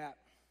to look at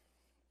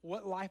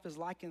what life is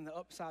like in the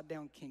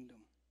upside-down kingdom.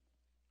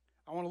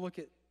 I want to look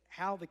at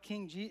how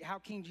King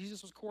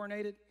Jesus was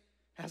coronated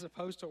as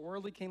opposed to a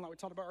worldly king like we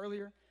talked about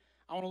earlier.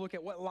 I want to look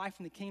at what life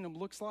in the kingdom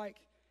looks like.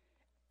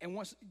 And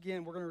once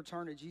again, we're going to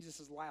return to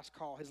Jesus' last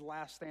call, his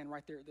last stand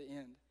right there at the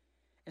end.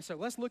 And so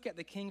let's look at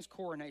the king's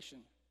coronation.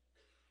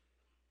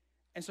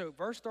 And so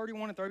verse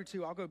 31 and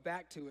 32, I'll go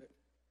back to it.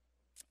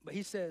 But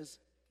he says,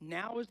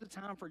 now is the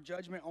time for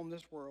judgment on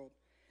this world.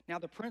 Now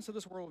the prince of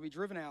this world will be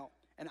driven out,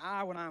 and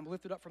I, when I am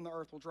lifted up from the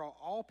earth, will draw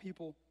all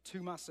people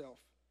to myself.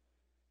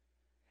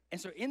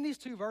 And so in these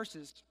 2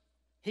 verses,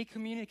 he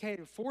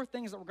communicated 4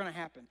 things that were going to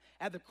happen.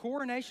 At the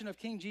coronation of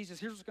King Jesus,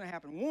 here's what's going to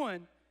happen.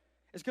 1,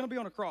 it's going to be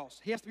on a cross.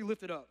 He has to be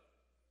lifted up.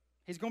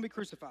 He's going to be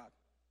crucified.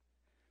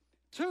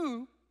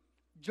 2,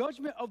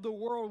 judgment of the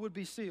world would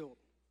be sealed.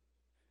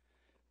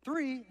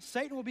 3,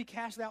 Satan will be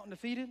cast out and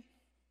defeated.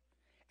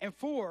 And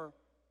 4,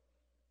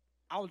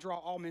 I will draw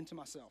all men to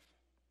myself.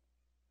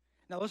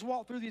 Now let's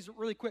walk through these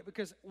really quick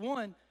because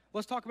 1,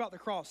 let's talk about the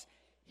cross.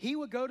 He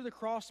would go to the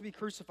cross to be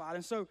crucified.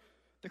 And so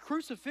the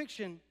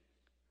crucifixion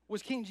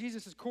was King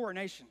Jesus'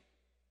 coronation.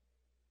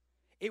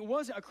 It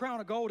wasn't a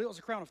crown of gold, it was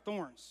a crown of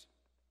thorns.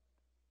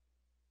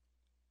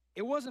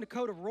 It wasn't a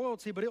coat of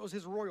royalty, but it was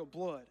his royal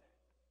blood.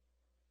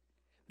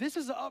 This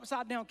is an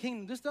upside down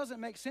kingdom. This doesn't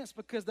make sense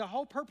because the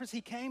whole purpose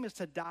he came is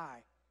to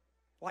die.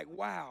 Like,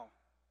 wow.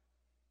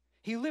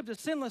 He lived a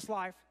sinless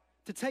life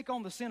to take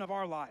on the sin of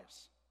our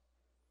lives.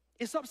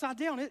 It's upside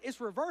down. It's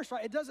reversed,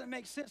 right? It doesn't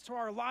make sense to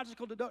our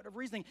logical, deductive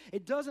reasoning.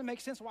 It doesn't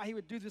make sense why he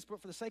would do this, but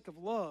for the sake of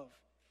love.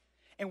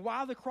 And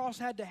why the cross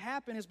had to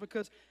happen is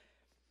because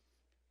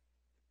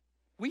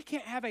we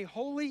can't have a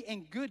holy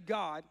and good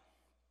God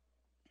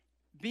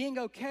being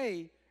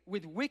okay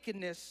with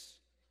wickedness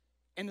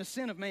and the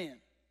sin of man.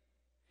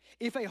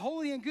 If a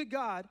holy and good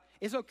God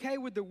is okay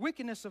with the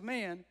wickedness of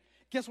man,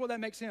 guess what that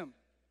makes him?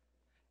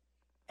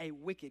 A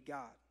wicked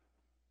God.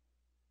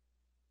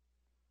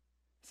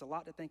 It's a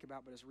lot to think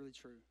about, but it's really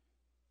true.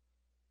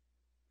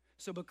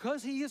 So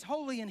because he is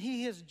holy and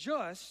he is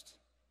just,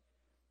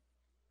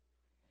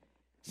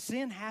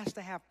 sin has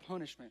to have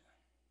punishment.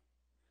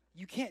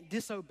 You can't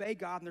disobey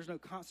God and there's no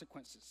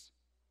consequences.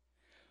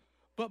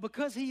 But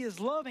because he is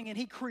loving and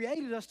he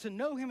created us to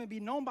know him and be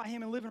known by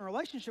him and live in a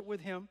relationship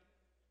with him,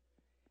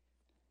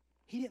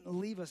 he didn't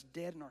leave us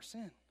dead in our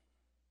sin.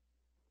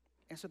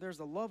 And so there's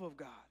the love of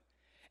God.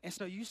 And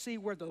so you see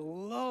where the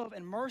love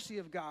and mercy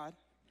of God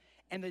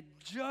and the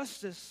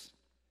justice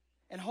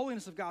and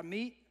holiness of God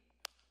meet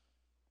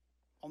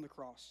on the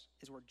cross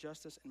is where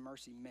justice and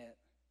mercy met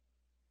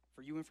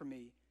for you and for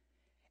me.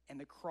 And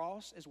the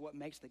cross is what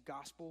makes the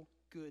gospel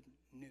good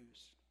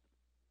news.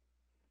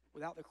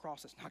 Without the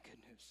cross, it's not good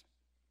news.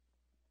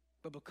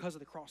 But because of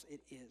the cross,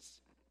 it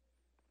is.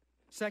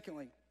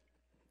 Secondly,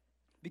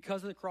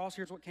 because of the cross,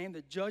 here's what came.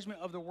 The judgment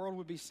of the world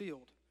would be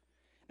sealed.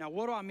 Now,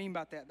 what do I mean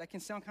by that? That can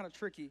sound kind of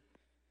tricky.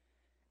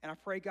 And I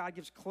pray God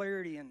gives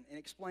clarity in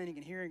explaining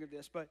and hearing of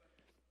this. But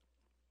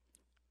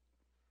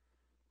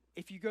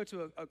if you go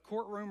to a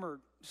courtroom or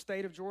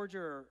state of Georgia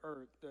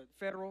or the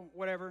federal,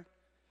 whatever,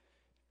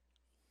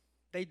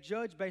 they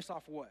judge based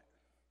off what?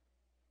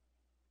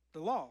 The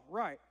law,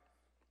 right.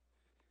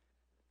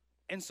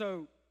 And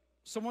so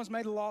someone's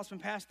made a law, it's been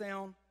passed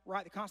down,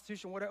 right, the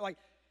Constitution, whatever. Like,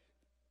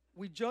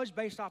 we judge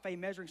based off a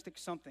measuring stick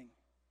something.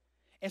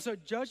 And so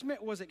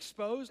judgment was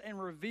exposed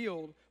and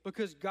revealed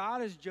because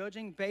God is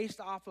judging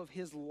based off of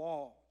his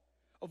law,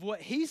 of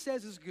what he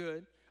says is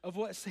good, of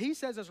what he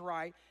says is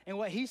right, and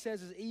what he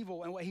says is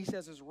evil, and what he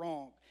says is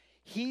wrong.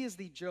 He is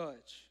the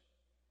judge.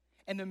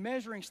 And the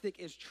measuring stick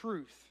is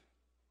truth,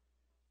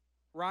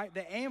 right?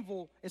 The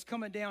anvil is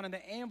coming down, and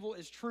the anvil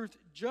is truth,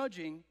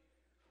 judging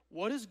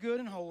what is good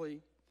and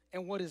holy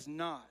and what is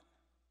not.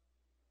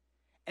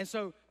 And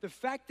so the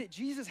fact that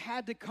Jesus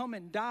had to come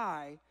and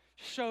die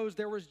shows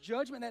there was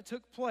judgment that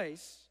took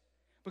place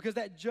because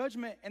that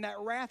judgment and that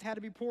wrath had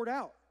to be poured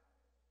out.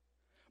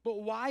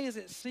 But why is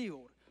it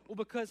sealed? Well,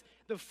 because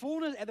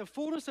at the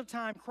fullness of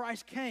time,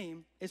 Christ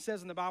came, it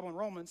says in the Bible in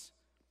Romans,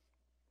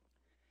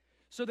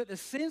 so that the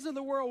sins of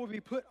the world would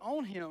be put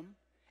on him.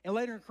 And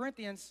later in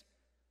Corinthians,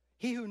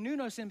 he who knew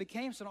no sin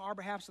became sin on our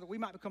behalf so that we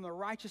might become the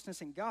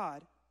righteousness in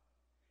God.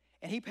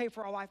 And he paid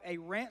for our life a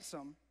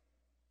ransom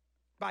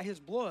by his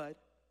blood.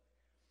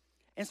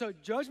 And so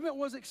judgment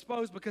was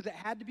exposed because it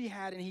had to be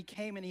had, and he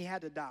came and he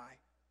had to die.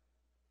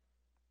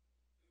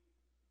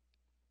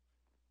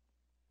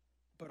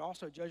 But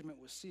also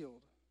judgment was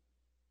sealed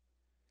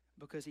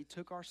because he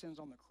took our sins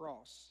on the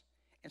cross.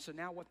 And so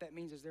now what that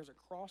means is there's a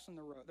cross in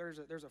the road.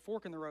 There's a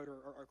fork in the road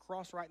or a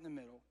cross right in the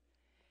middle.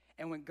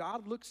 And when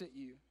God looks at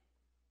you,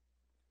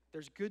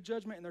 there's good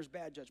judgment and there's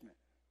bad judgment.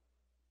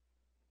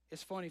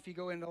 It's funny if you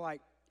go into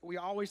we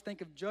always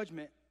think of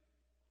judgment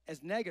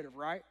as negative,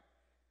 right?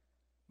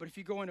 But if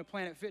you go into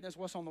Planet Fitness,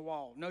 what's on the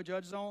wall? No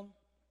judge zone?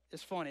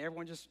 It's funny.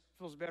 Everyone just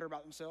feels better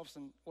about themselves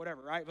and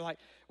whatever, right? But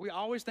we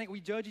always think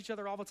we judge each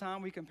other all the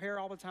time. We compare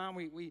all the time.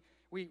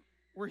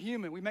 We're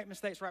human. We make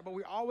mistakes, right? But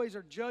we always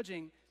are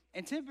judging,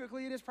 and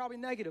typically it is probably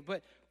negative.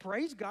 But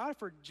praise God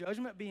for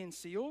judgment being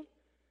sealed,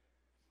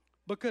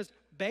 because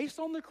based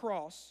on the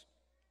cross,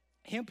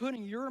 him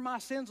putting your and my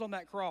sins on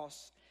that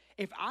cross,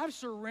 if I've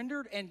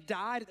surrendered and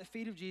died at the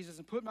feet of Jesus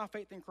and put my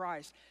faith in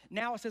Christ,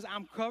 now it says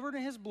I'm covered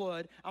in his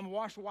blood, I'm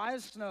washed white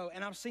as snow,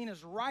 and I'm seen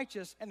as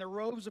righteous, and the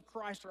robes of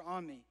Christ are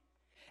on me.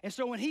 And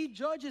so when he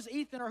judges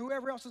Ethan or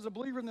whoever else is a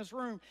believer in this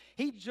room,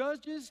 he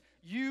judges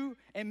you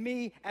and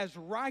me as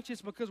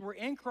righteous because we're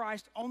in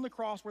Christ on the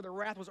cross where the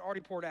wrath was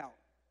already poured out.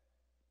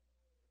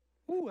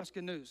 Ooh, that's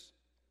good news.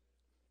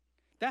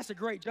 That's a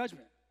great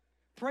judgment.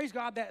 Praise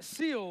God, that's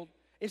sealed.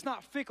 It's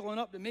not fickle and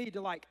up to me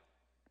to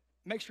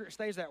make sure it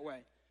stays that way.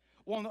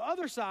 Well, on the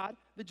other side,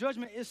 the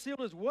judgment is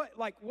sealed as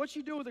what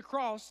you do with the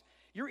cross.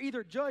 You're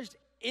either judged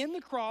in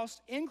the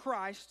cross, in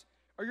Christ,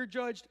 or you're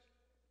judged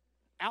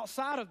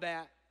outside of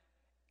that,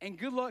 and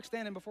good luck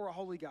standing before a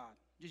holy God,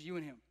 just you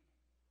and him.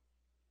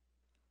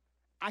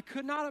 I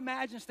could not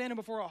imagine standing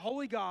before a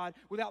holy God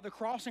without the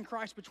cross and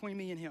Christ between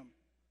me and him.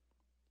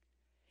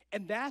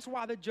 And that's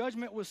why the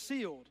judgment was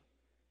sealed.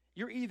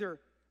 You're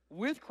either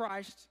with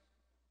Christ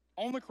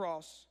on the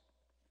cross,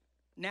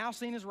 now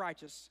seen as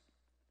righteous,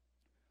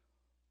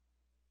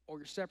 or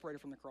you're separated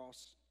from the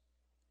cross,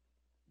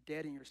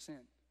 dead in your sin.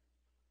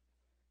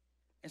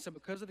 And so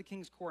because of the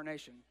king's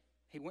coronation,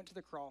 he went to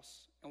the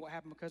cross. And what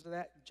happened because of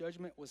that?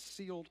 Judgment was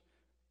sealed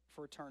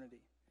for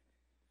eternity.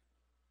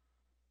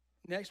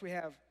 Next, we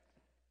have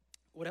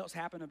what else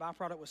happened? A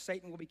byproduct was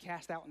Satan will be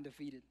cast out and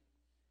defeated.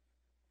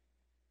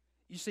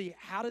 You see,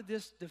 how did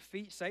this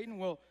defeat Satan?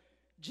 Well,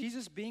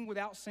 Jesus being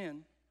without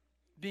sin,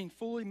 being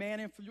fully man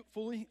and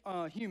fully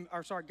God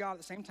at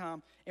the same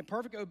time, in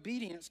perfect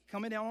obedience,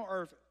 coming down on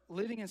earth,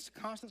 living in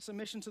constant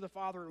submission to the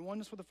Father and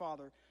oneness with the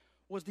Father,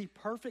 was the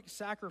perfect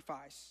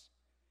sacrifice.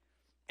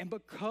 And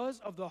because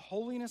of the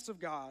holiness of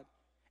God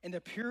and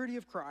the purity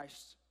of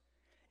Christ,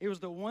 it was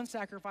the one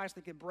sacrifice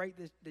that could break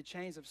the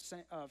chains of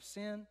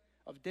sin,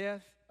 of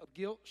death, of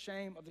guilt,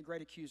 shame, of the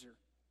great accuser.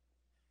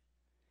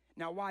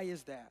 Now, why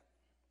is that?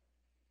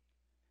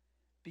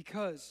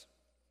 Because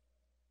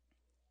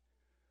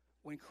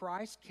when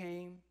Christ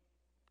came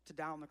to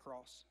die on the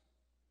cross,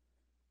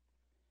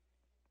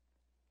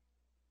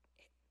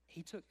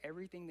 he took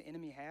everything the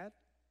enemy had,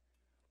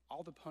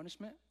 all the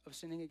punishment of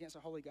sinning against a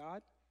holy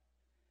God,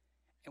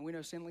 and we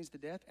know sin leads to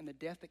death, and the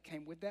death that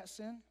came with that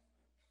sin,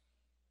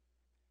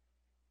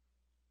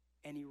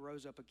 and he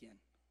rose up again,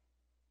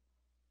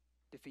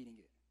 defeating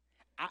it.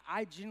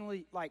 I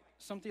genuinely, like,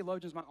 some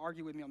theologians might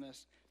argue with me on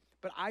this,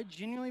 but I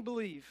genuinely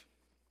believe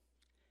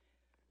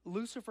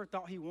Lucifer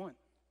thought he won.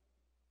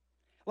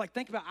 Like,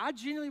 think about it. I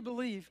genuinely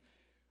believe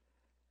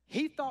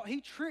he thought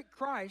he tricked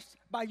Christ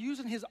by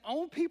using his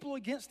own people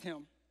against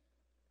him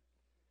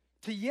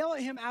to yell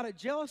at him out of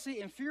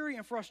jealousy and fury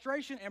and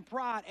frustration and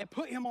pride and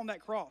put him on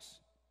that cross.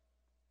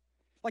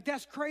 Like,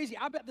 that's crazy.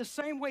 I bet the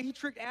same way he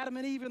tricked Adam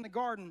and Eve in the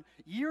garden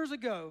years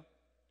ago,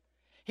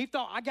 he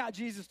thought, I got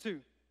Jesus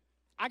too.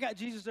 I got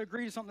Jesus to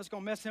agree to something that's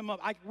going to mess him up.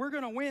 We're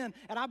going to win.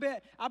 And I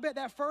bet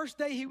that first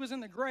day he was in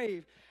the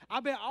grave, I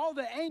bet all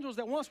the angels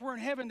that once were in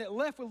heaven that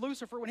left with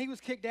Lucifer when he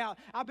was kicked out,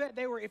 I bet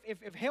they were,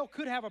 if hell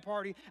could have a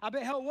party, I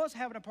bet hell was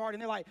having a party.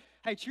 And they're like,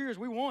 hey, cheers,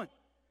 we won.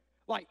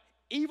 Like,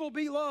 evil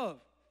beat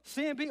love.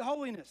 Sin beat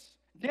holiness.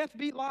 Death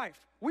beat life.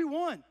 We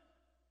won.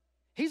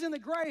 He's in the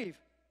grave.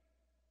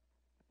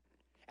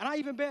 And I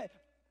even bet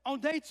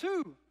on day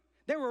 2,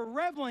 they were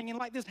reveling in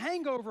like this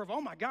hangover of, oh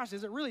my gosh,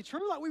 is it really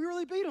true? Like, we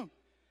really beat him.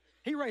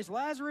 He raised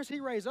Lazarus. He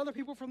raised other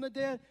people from the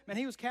dead. Man,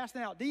 he was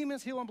casting out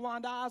demons, healing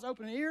blind eyes,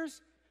 opening ears.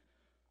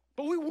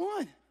 But we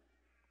won.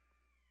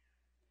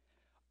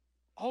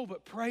 Oh,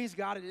 but praise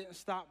God it didn't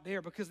stop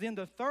there, because then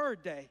the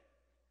third day,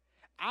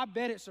 I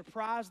bet it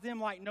surprised them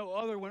like no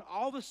other when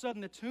all of a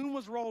sudden the tomb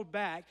was rolled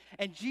back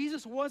and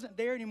Jesus wasn't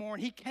there anymore,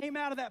 and he came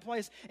out of that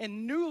place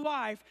in new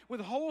life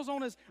with holes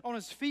on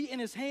his feet and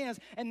his hands.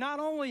 And not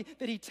only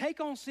did he take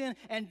on sin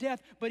and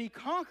death, but he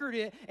conquered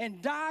it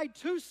and died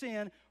to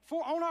sin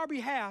on our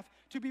behalf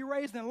to be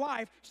raised in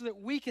life so that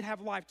we could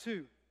have life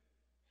too.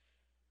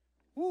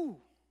 Woo!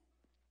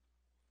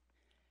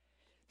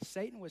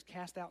 Satan was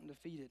cast out and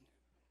defeated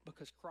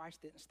because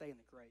Christ didn't stay in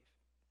the grave.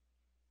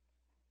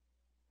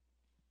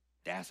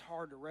 That's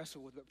hard to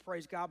wrestle with, but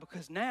praise God,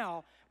 because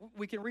now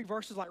we can read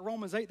verses like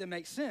Romans 8 that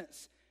make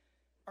sense.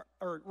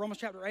 Or Romans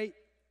chapter 8,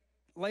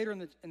 later in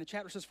the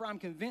chapter says, for I'm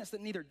convinced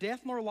that neither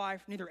death nor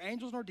life, neither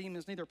angels nor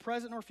demons, neither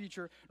present nor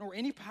future, nor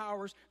any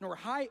powers, nor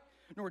height,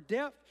 nor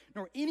depth,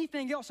 nor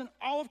anything else in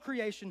all of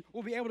creation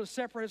will be able to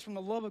separate us from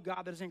the love of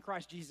God that is in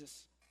Christ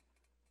Jesus.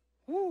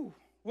 Woo!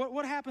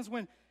 What happens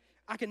when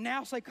I can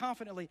now say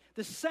confidently,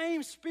 the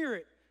same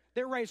Spirit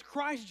that raised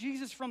Christ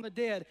Jesus from the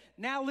dead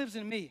now lives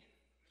in me.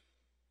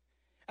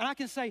 And I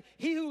can say,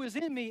 he who is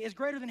in me is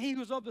greater than he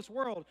who is of this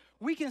world.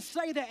 We can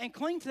say that and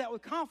cling to that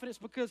with confidence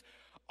because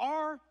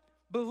our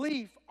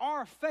belief,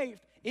 our faith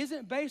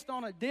isn't based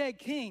on a dead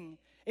king.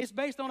 It's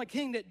based on a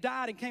king that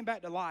died and came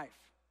back to life.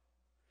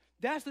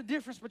 That's the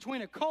difference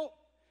between a cult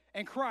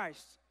and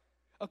Christ.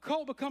 A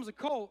cult becomes a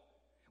cult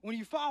when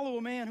you follow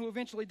a man who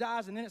eventually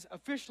dies, and then it's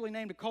officially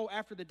named a cult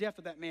after the death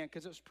of that man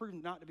because it was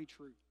proven not to be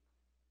true.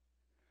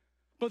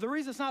 But the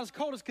reason it's not as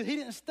cult is because he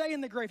didn't stay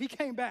in the grave. He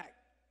came back.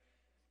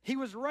 He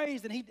was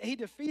raised and he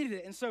defeated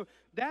it. And so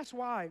that's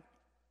why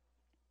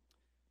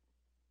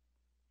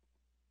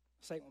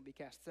Satan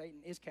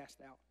is cast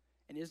out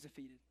and is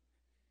defeated.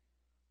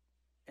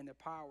 And the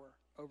power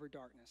over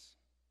darkness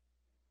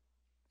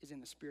is in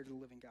the Spirit of the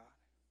living God.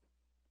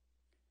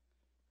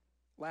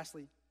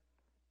 Lastly,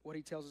 what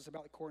he tells us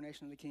about the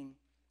coronation of the king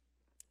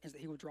is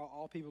that he will draw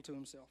all people to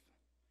himself.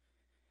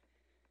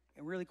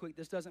 And really quick,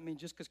 this doesn't mean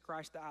just because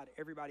Christ died,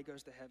 everybody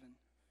goes to heaven.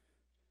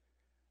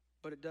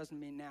 But it doesn't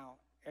mean now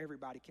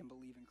everybody can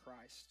believe in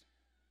Christ.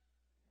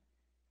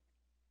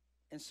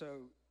 And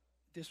so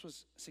this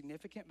was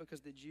significant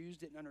because the Jews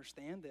didn't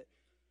understand that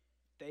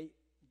it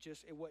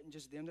wasn't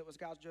just them that was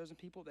God's chosen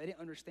people. They didn't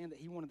understand that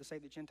he wanted to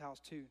save the Gentiles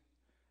too.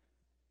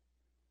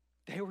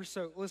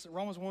 Listen,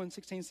 Romans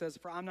 1:16 says,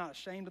 for I'm not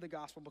ashamed of the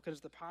gospel because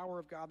it's the power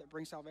of God that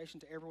brings salvation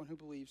to everyone who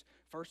believes,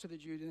 first to the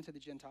Jew, then to the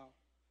Gentile.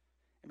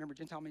 And remember,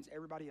 Gentile means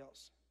everybody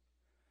else.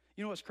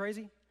 You know what's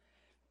crazy?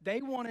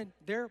 They wanted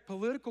their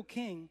political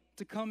king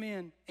to come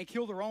in and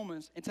kill the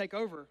Romans and take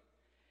over.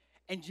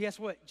 And guess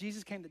what?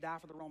 Jesus came to die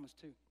for the Romans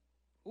too.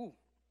 Ooh.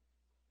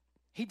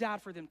 He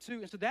died for them too.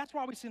 And so that's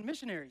why we send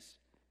missionaries.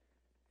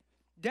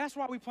 That's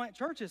why we plant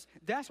churches.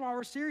 That's why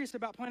we're serious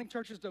about planting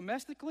churches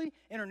domestically,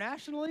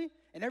 internationally,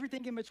 and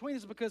everything in between,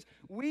 is because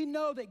we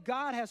know that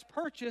God has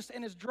purchased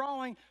and is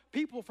drawing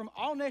people from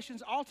all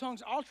nations, all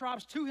tongues, all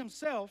tribes to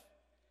himself.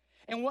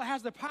 And what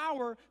has the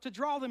power to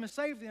draw them and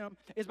save them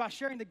is by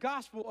sharing the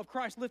gospel of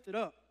Christ lifted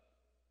up.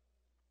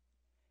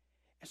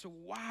 And so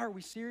why are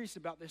we serious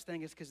about this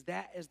thing? Is because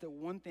that is the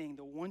one thing,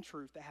 the one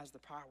truth that has the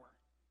power,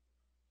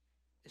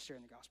 is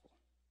sharing the gospel.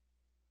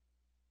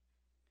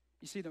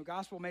 You see, the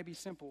gospel may be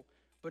simple,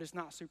 but it's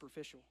not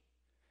superficial.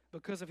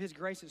 Because of his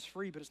grace, it's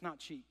free, but it's not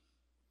cheap.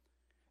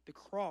 The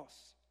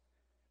cross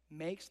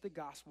makes the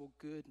gospel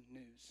good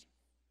news.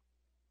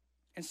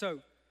 And so,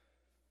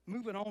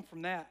 moving on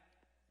from that,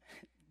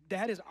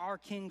 that is our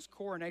King's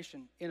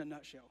coronation in a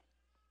nutshell.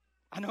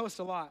 I know it's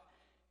a lot,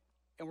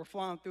 and we're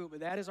flying through it, but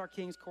that is our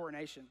King's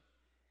coronation.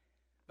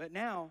 But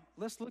now,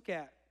 let's look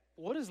at,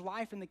 what does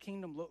life in the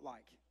kingdom look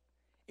like?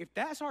 If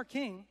that's our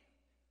King,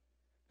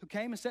 who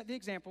came and set the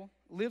example,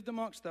 lived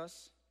amongst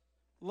us,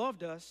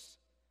 loved us,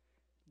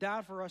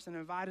 died for us, and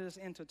invited us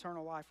into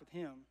eternal life with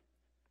him,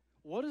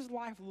 what does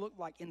life look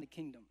like in the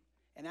kingdom?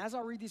 And as I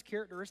read these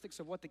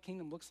characteristics of what the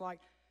kingdom looks like,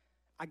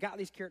 I got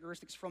these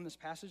characteristics from this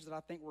passage that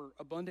I think were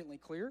abundantly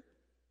clear.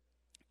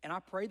 And I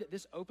pray that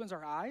this opens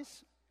our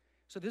eyes.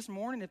 So this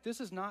morning, if this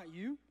is not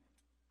you,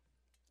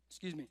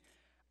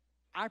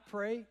 I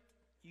pray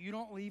you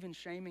don't leave in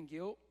shame and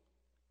guilt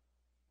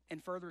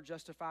and further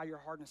justify your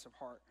hardness of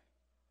heart.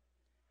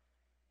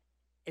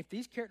 If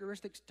these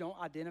characteristics don't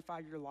identify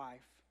your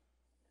life,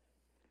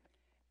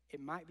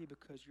 it might be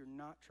because you're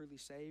not truly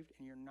saved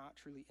and you're not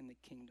truly in the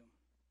kingdom.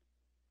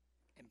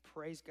 And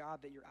praise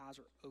God that your eyes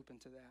are open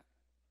to that.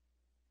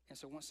 And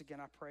so once again,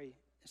 I pray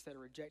instead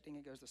of rejecting,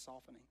 it goes to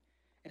softening.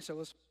 And so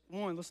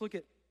let's look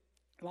at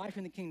life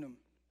in the kingdom.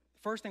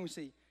 The first thing we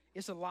see,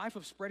 it's a life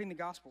of spreading the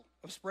gospel,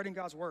 of spreading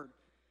God's word.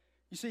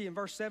 You see in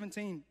verse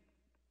 17,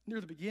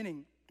 near the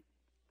beginning,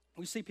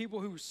 we see people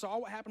who saw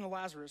what happened to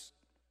Lazarus,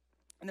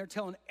 and they're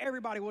telling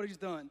everybody what he's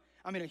done.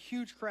 I mean, a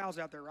huge crowd's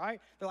out there, right?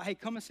 They're like, hey,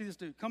 come and see this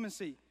dude. Come and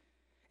see.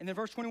 And then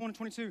verse 21 and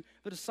 22,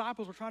 the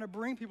disciples were trying to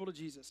bring people to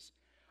Jesus.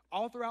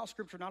 All throughout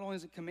Scripture, not only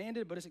is it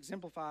commanded, but it's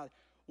exemplified.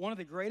 One of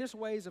the greatest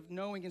ways of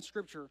knowing in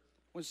Scripture,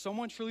 when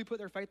someone truly put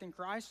their faith in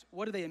Christ,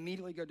 what do they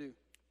immediately go do?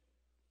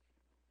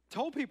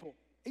 Told people.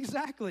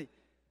 Exactly.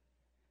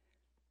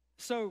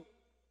 So,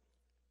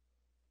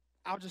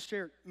 I'll just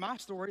share my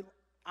story.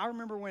 I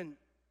remember when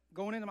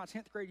going into my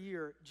 10th grade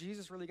year,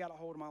 Jesus really got a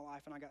hold of my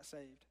life and I got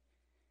saved.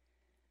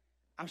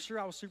 I'm sure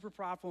I was super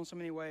prideful in so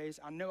many ways.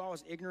 I know I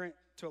was ignorant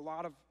to a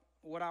lot of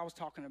what I was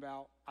talking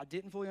about. I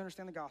didn't fully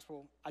understand the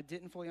gospel. I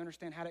didn't fully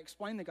understand how to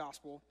explain the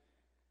gospel.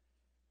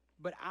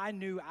 But I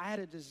knew I had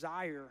a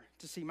desire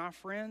to see my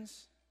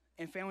friends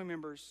and family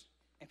members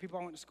and people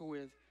I went to school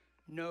with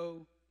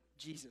know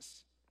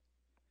Jesus.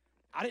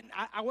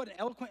 I wasn't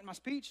eloquent in my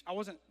speech. I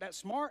wasn't that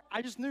smart.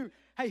 I just knew,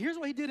 hey, here's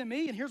what he did in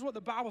me, and here's what the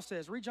Bible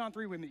says. Read John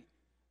 3 with me.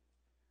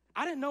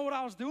 I didn't know what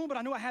I was doing, but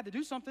I knew I had to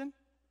do something.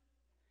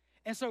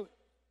 And so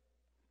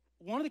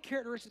one of the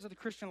characteristics of the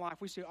Christian life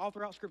we see all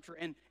throughout Scripture,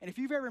 and if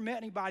you've ever met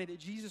anybody that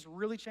Jesus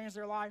really changed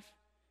their life,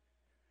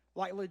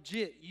 like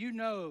legit, you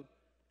know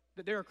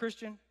that they're a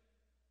Christian.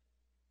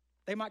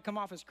 They might come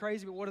off as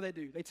crazy, but what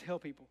do? They tell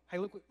people, hey,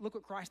 look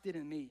what Christ did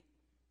in me,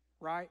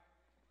 right?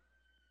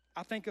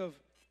 I think of,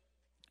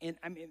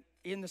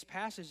 in this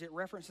passage, it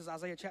references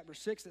Isaiah chapter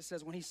 6 that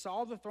says, when he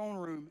saw the throne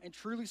room and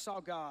truly saw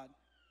God,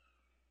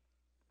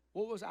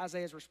 what was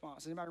Isaiah's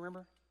response? Anybody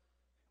remember?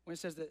 When it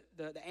says that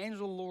the angel of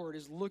the Lord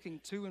is looking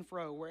to and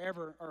fro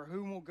wherever or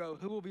whom will go,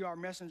 who will be our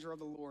messenger of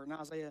the Lord? And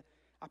Isaiah,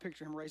 I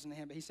picture him raising the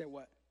hand, but he said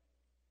what?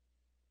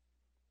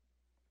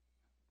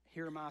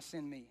 Here am I,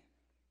 send me.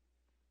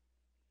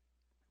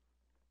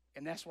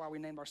 And that's why we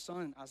named our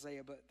son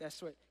Isaiah, but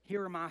that's what,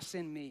 here am I,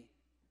 send me.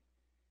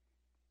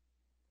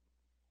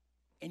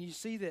 And you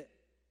see that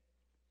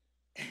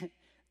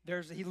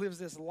he lives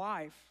this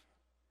life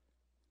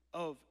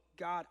of,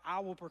 God,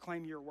 I will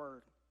proclaim your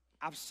word.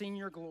 I've seen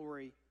your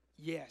glory.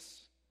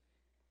 Yes.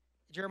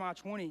 Jeremiah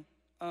 20,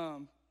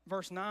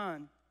 verse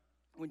 9,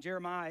 when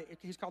Jeremiah,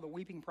 he's called the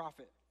weeping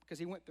prophet because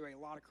he went through a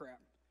lot of crap.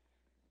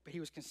 But he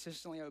was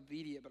consistently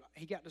obedient. But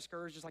he got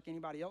discouraged just like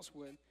anybody else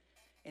would.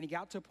 And he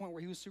got to a point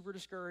where he was super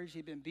discouraged. He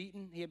had been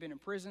beaten. He had been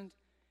imprisoned.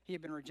 He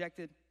had been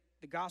rejected.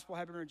 The gospel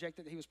had been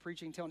rejected that he was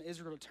preaching, telling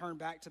Israel to turn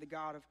back to the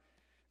God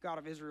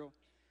of Israel.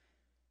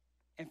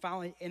 And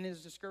finally, in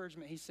his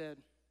discouragement, he said,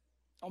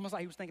 almost like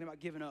he was thinking about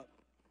giving up.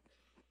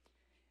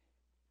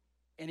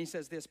 And he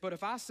says this, but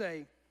if I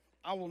say,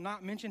 I will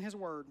not mention his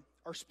word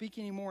or speak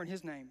anymore in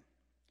his name,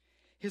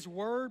 his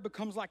word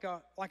becomes like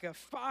a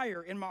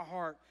fire in my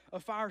heart, a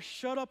fire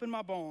shut up in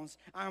my bones.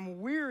 I'm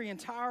weary and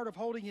tired of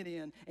holding it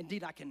in.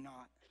 Indeed, I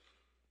cannot.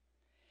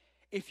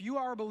 If you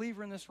are a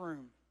believer in this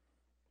room,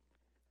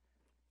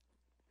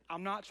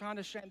 I'm not trying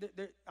to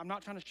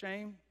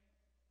shame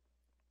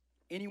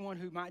anyone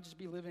who might just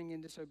be living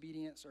in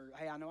disobedience or,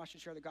 hey, I know I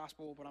should share the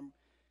gospel, but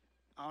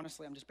I'm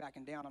just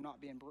backing down. I'm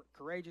not being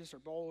courageous or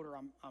bold or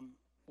I'm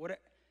what.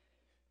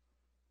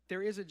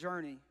 there is a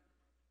journey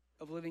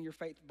of living your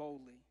faith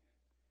boldly.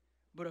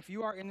 But if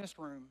you are in this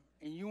room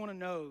and you want to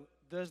know,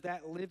 does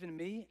that live in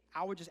me?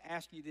 I would just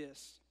ask you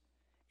this.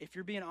 If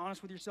you're being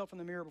honest with yourself in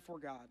the mirror before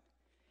God,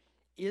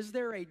 is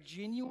there a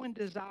genuine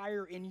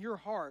desire in your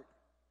heart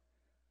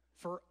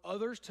for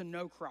others to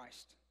know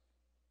Christ?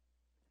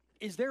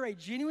 Is there a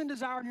genuine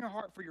desire in your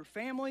heart for your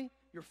family,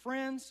 your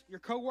friends, your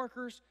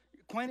coworkers,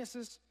 your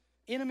acquaintances,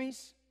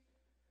 enemies,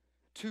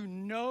 to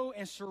know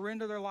and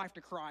surrender their life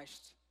to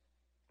Christ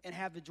and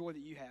have the joy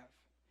that you have?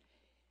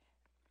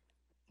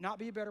 Not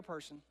be a better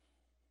person,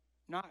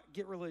 not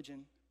get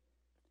religion,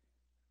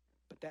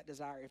 but that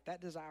desire. If that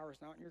desire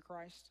is not in your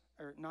Christ,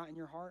 or not in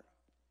your heart,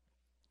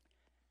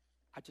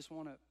 I just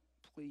want to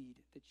plead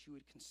that you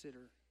would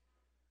consider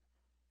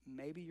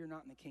maybe you're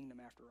not in the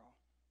kingdom after all.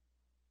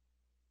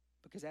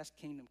 Because that's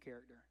kingdom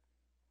character.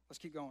 Let's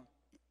keep going.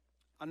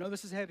 I know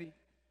this is heavy,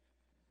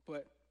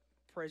 but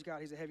praise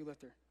God, he's a heavy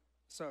lifter.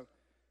 So,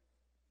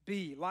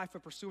 B, life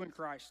of pursuing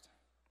Christ.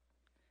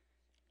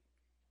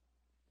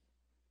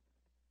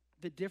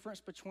 The difference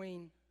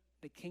between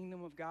the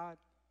kingdom of God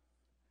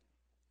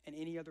and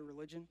any other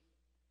religion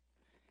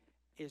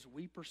is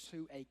we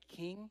pursue a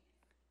king,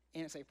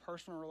 and it's a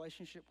personal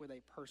relationship with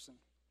a person.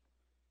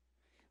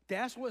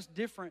 That's what's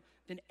different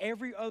than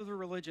every other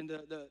religion.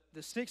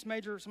 The six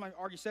major, somebody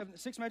argue seven, the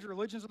six major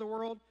religions of the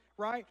world,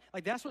 right?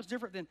 Like that's what's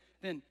different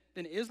than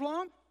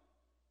Islam.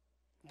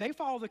 They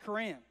follow the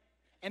Quran.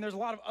 And there's a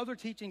lot of other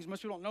teachings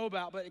most people don't know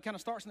about, but it kind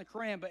of starts in the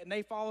Quran, and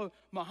they follow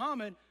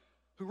Muhammad,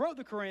 who wrote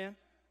the Quran.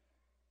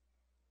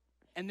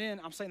 And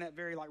then, I'm saying that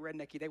very like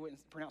rednecky, they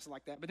wouldn't pronounce it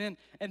like that. But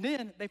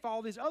then they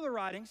follow these other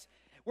writings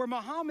where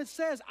Muhammad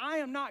says, I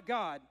am not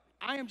God.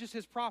 I am just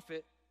his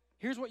prophet.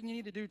 Here's what you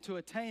need to do to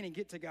attain and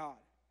get to God.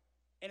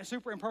 And it's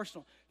super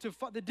impersonal.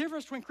 The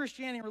difference between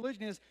Christianity and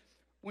religion is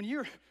when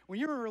you're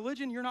in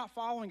religion, you're not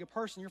following a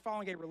person, you're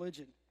following a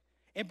religion.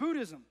 In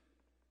Buddhism,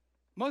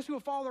 most people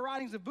follow the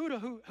writings of Buddha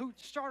who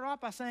started off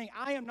by saying,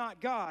 I am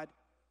not God,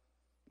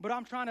 but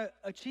I'm trying to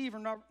achieve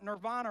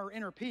nirvana or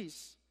inner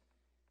peace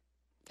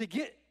to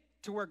get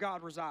to where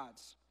God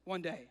resides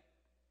one day.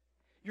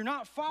 You're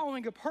not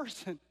following a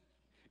person.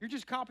 You're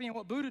just copying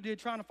what Buddha did,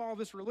 trying to follow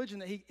this religion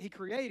that he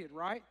created,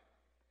 right?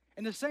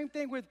 And the same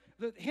thing with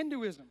the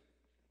Hinduism.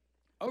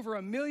 Over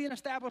 1 million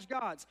established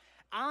gods.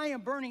 I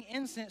am burning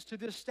incense to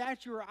this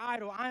statue or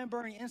idol. I am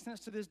burning incense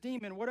to this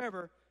demon,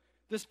 whatever,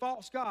 this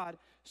false god,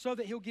 so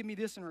that he'll give me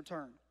this in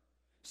return,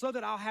 so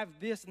that I'll have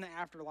this in the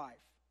afterlife.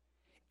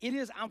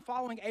 I'm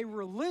following a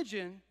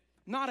religion,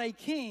 not a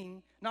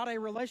king, not a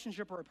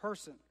relationship or a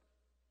person.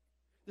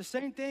 The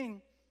same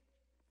thing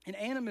in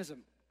animism.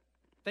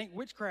 Think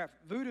witchcraft,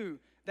 voodoo.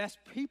 That's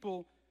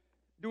people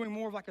doing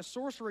more of like a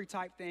sorcery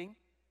type thing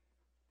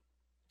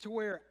to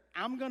where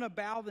I'm going to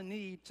bow the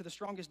knee to the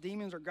strongest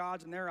demons or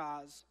gods in their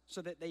eyes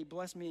so that they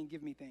bless me and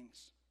give me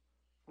things,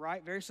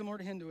 right? Very similar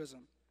to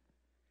Hinduism.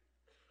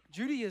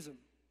 Judaism,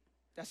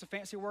 that's a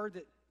fancy word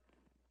that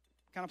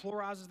kind of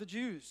pluralizes the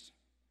Jews.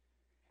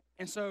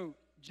 And so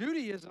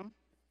Judaism,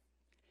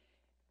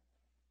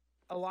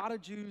 a lot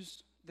of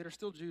Jews that are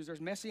still Jews,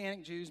 there's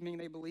Messianic Jews, meaning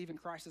they believe in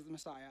Christ as the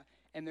Messiah,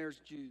 and there's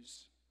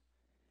Jews.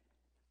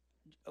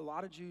 A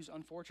lot of Jews,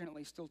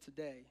 unfortunately, still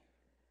today,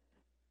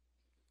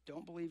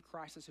 don't believe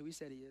Christ is who he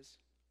said he is,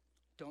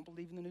 don't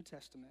believe in the New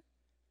Testament,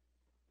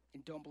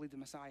 and don't believe the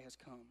Messiah has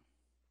come.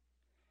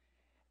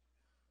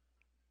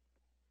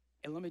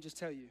 And let me just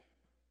tell you,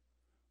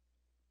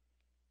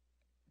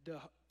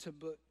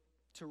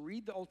 to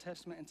read the Old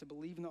Testament and to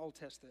believe in the Old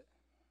Testament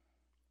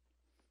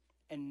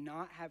and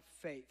not have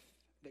faith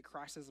that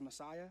Christ is the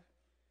Messiah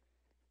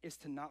is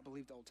to not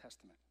believe the Old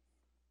Testament.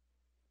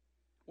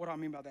 What do I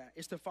mean by that?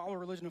 It's to follow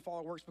religion and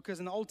follow works, because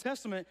in the Old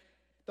Testament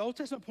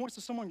points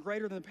to someone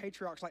greater than the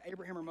patriarchs like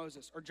Abraham or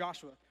Moses or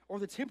Joshua, or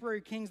the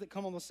temporary kings that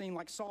come on the scene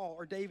like Saul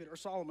or David or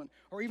Solomon,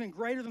 or even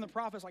greater than the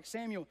prophets like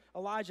Samuel,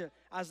 Elijah,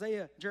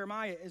 Isaiah,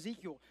 Jeremiah,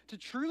 Ezekiel. To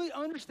truly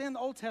understand the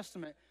Old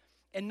Testament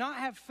and not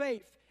have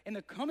faith in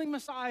the coming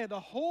Messiah, the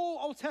whole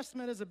Old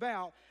Testament is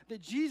about,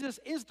 that Jesus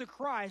is the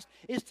Christ,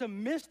 is to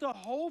miss the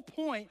whole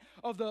point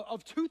of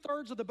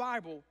 2/3 of the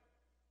Bible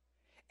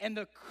and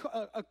the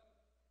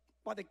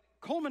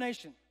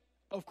culmination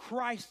of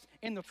Christ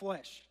in the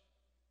flesh.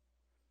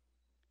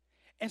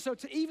 And so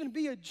to even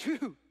be a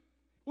Jew,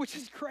 which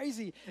is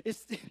crazy,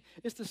 is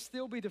to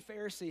still be the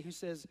Pharisee who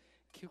says,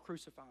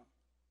 crucify him.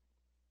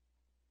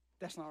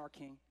 That's not our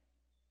king.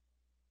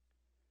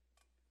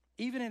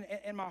 Even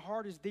and my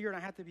heart is dear, and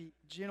I have to be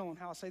gentle in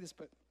how I say this,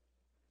 but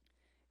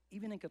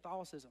even in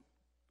Catholicism,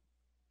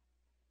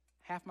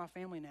 half my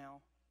family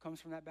now comes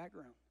from that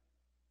background.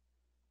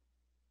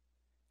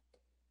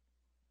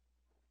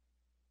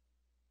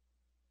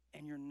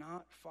 And you're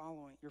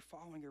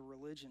following a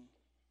religion.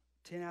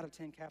 10 out of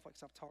 10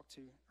 Catholics I've talked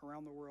to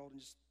around the world, and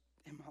just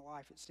in my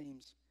life, it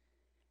seems.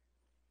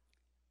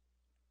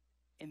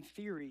 In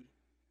theory,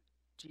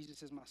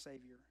 Jesus is my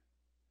Savior.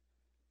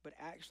 But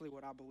actually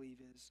what I believe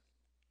is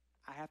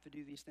I have to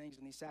do these things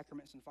and these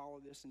sacraments and follow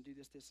this and do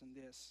this, this, and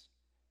this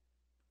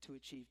to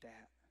achieve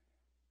that.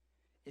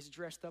 It's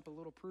dressed up a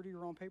little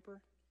prettier on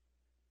paper,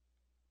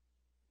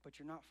 but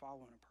you're not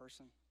following a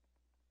person.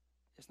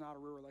 It's not a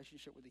real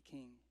relationship with the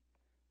King.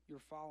 You're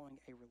following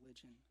a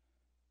religion.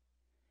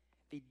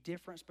 The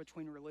difference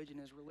between religion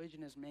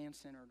is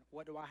man-centered.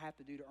 What do I have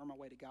to do to earn my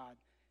way to God?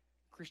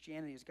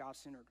 Christianity is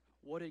God-centered.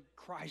 What did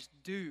Christ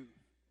do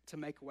to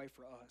make a way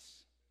for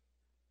us?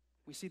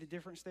 We see the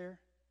difference there?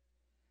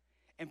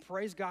 And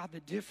praise God, the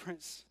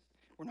difference.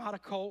 We're not a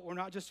cult. We're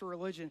not just a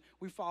religion.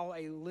 We follow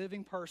a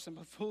living person,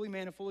 but fully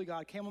man and fully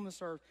God, came on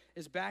this earth,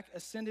 is back,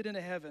 ascended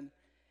into heaven.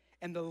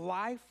 And the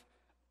life,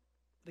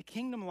 the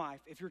kingdom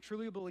life, if you're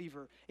truly a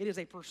believer, it is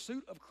a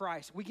pursuit of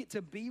Christ. We get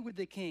to be with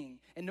the King.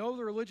 And no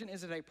other religion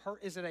is it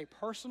a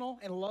personal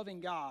and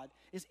loving God.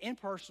 It's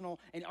impersonal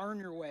and earn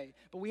your way.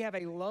 But we have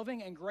a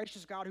loving and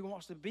gracious God who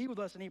wants to be with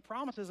us, and he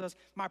promises us,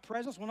 my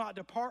presence will not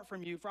depart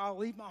from you, for I'll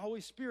leave my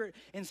Holy Spirit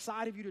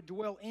inside of you to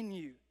dwell in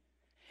you.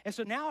 And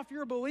so now if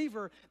you're a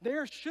believer,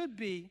 there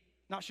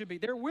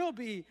will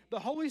be the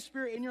Holy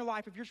Spirit in your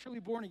life if you're truly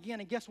born again.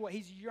 And guess what?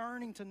 He's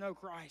yearning to know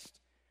Christ.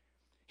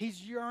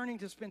 He's yearning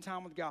to spend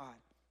time with God.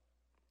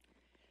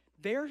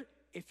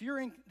 If you're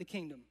in the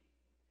kingdom,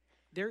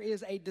 there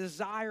is a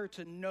desire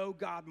to know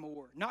God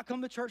more. Not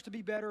come to church to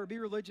be better or be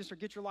religious or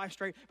get your life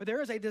straight, but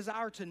there is a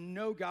desire to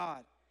know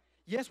God.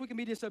 Yes, we can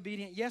be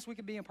disobedient. Yes, we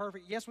can be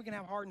imperfect. Yes, we can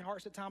have hardened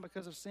hearts at times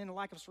because of sin and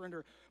lack of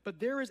surrender. But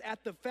there is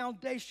at the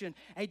foundation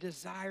a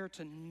desire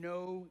to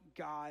know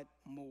God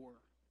more.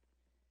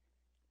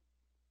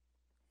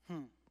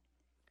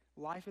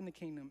 Life in the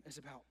kingdom is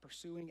about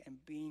pursuing and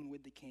being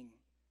with the King.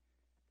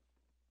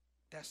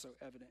 That's so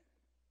evident.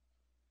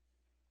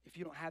 If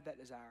you don't have that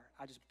desire,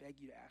 I just beg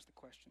you to ask the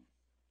question,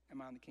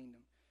 am I in the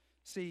kingdom?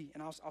 See,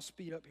 and I'll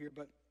speed up here,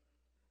 but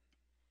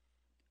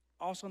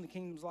also in the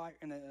kingdom's life,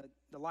 and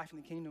the life in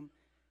the kingdom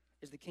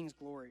is the King's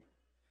glory.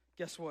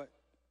 Guess what?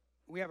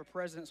 We have a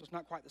president, so it's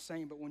not quite the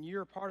same, but when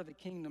you're a part of the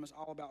kingdom, it's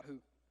all about who?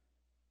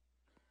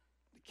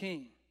 The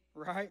King,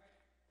 right?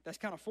 That's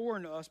kind of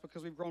foreign to us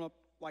because we've grown up,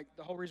 like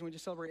the whole reason we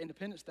just celebrate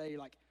Independence Day,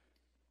 like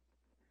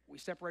we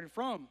separated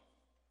from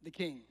the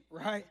King,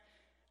 right?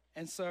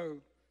 And so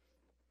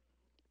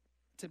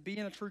to be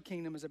in a true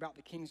kingdom is about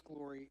the King's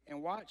glory.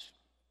 And watch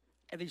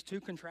at these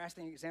two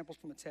contrasting examples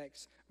from the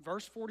text.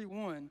 Verse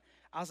 41,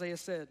 Isaiah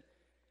said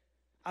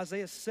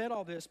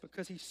all this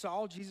because he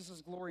saw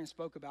Jesus' glory and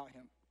spoke about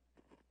him.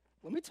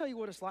 Let me tell you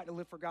what it's like to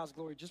live for God's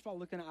glory just by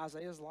looking at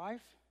Isaiah's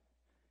life.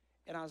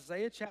 In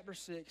Isaiah chapter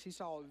 6, he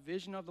saw a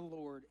vision of the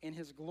Lord in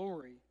his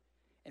glory,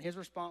 and his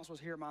response was,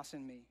 "Here am I,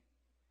 send me."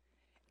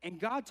 And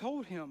God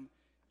told him,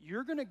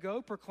 you're going to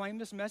go proclaim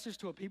this message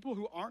to a people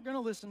who aren't going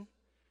to listen,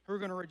 who are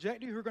going to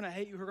reject you, who are going to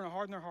hate you, who are going to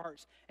harden their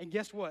hearts. And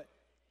guess what?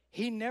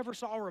 He never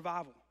saw a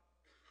revival.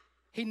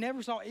 He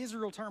never saw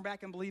Israel turn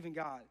back and believe in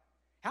God.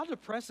 How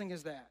depressing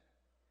is that?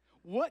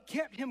 What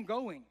kept him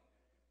going?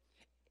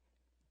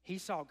 He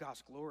saw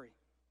God's glory.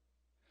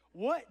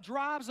 What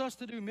drives us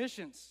to do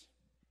missions?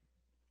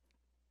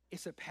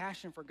 It's a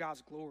passion for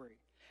God's glory.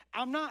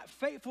 I'm not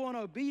faithful and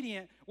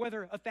obedient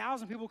whether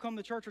 1,000 people come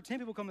to church or 10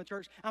 people come to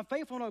church. I'm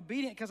faithful and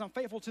obedient because I'm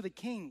faithful to the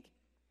King.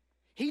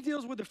 He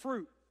deals with the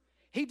fruit.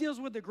 He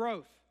deals with the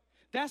growth.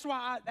 That's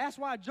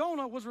why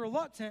Jonah was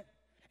reluctant,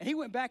 and he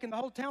went back in the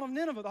whole town of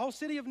Nineveh, the whole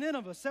city of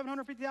Nineveh,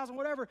 750,000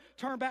 whatever,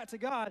 turned back to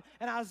God.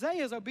 And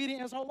Isaiah is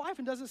obedient his whole life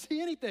and doesn't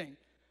see anything.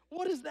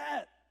 What is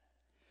that?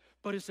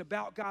 But it's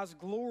about God's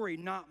glory,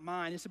 not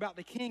mine. It's about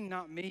the King,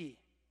 not me.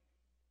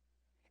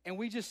 And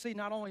we just see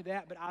not only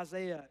that, but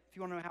Isaiah, if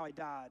you want to know how he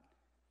died,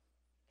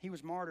 he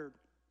was martyred,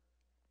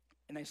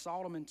 and they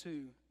sawed him in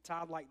two,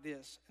 tied like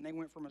this, and they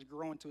went from his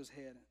groin to his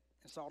head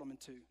and sawed him in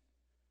two.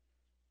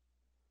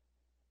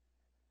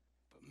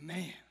 But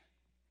man,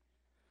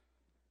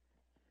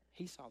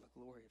 he saw the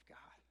glory of God.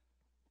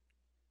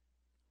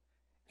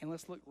 And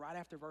let's look right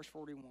after verse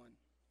 41.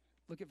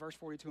 Look at verse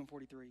 42 and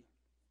 43.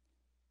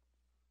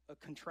 A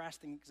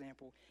contrasting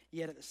example.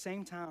 Yet at the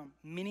same time,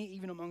 many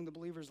even among the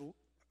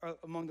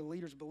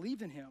leaders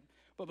believed in him,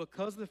 but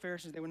because of the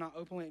Pharisees, they would not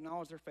openly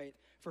acknowledge their faith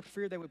for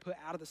fear they would put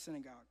out of the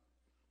synagogue.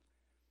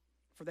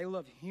 For they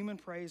loved human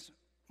praise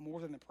more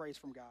than the praise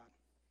from God.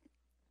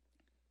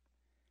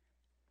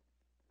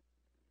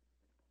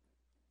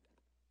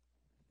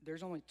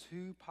 There's only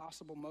two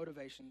possible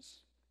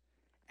motivations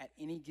at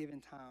any given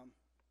time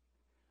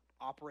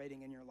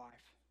operating in your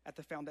life. At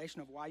the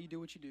foundation of why you do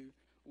what you do,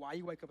 why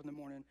you wake up in the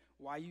morning,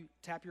 why you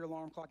tap your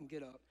alarm clock and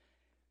get up.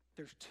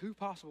 There's two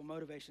possible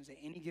motivations at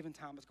any given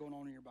time that's going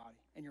on in your body,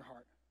 in your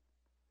heart.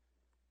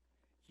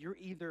 You're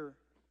either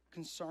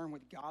concerned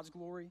with God's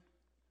glory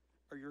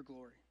or your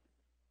glory.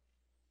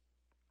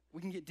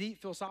 We can get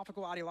deep,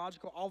 philosophical,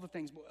 ideological, all the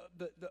things,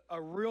 but a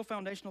real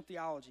foundational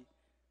theology.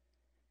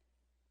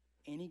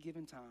 Any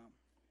given time,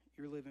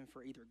 you're living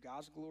for either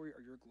God's glory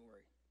or your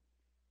glory.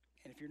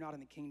 And if you're not in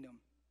the kingdom,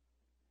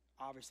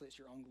 obviously it's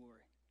your own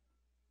glory.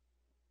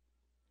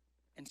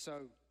 And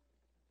so,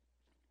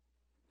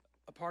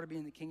 a part of being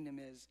in the kingdom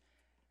is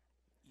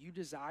you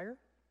desire,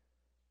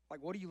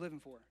 like what are you living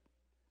for?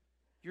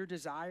 Your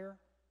desire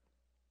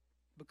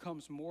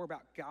becomes more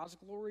about God's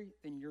glory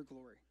than your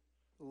glory.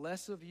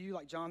 Less of you,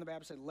 like John the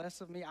Baptist said, less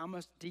of me, I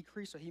must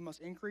decrease, so he must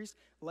increase.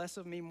 Less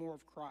of me, more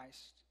of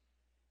Christ.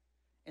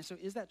 And so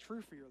is that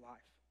true for your life?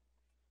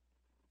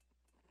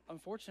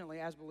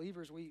 Unfortunately, as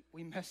believers,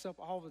 we mess up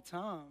all the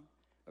time,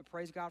 but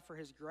praise God for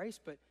his grace.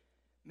 But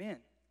man,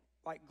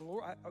 like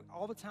glory,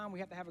 all the time we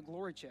have to have a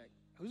glory check.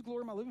 Whose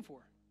glory am I living for?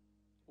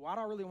 Why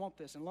do I really want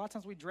this? And a lot of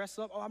times we dress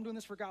up, oh, I'm doing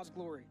this for God's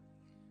glory.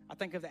 I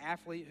think of the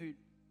athlete who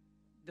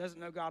doesn't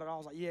know God at all.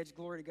 It's like, yeah, it's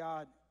glory to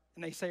God.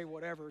 And they say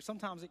whatever.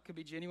 Sometimes it could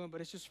be genuine, but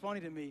it's just funny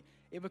to me.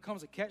 It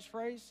becomes a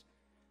catchphrase,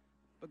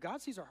 but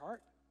God sees our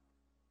heart.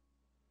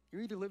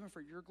 You're either living for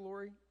your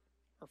glory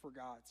or for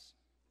God's.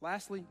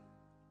 Lastly,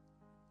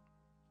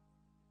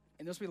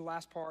 and this will be the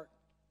last part,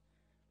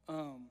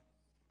 and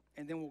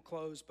then we'll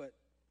close, but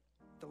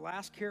the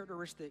last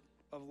characteristic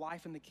of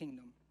life in the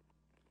kingdom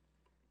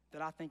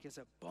that I think is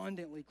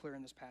abundantly clear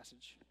in this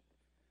passage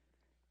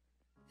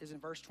is in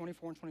verse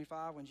 24 and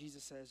 25 when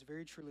Jesus says,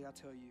 very truly I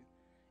tell you,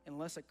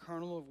 unless a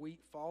kernel of wheat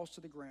falls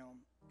to the ground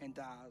and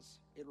dies,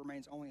 it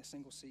remains only a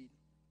single seed.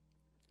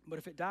 But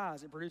if it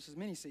dies, it produces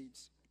many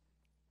seeds.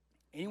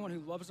 Anyone who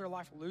loves their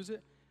life will lose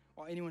it,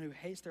 while anyone who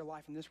hates their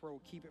life in this world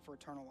will keep it for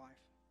eternal life.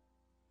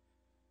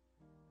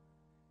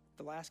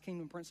 The last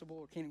kingdom principle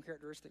or kingdom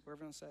characteristic,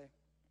 whatever you want to say,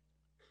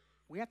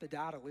 we have to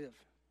die to live.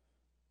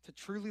 To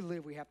truly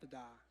live, we have to die.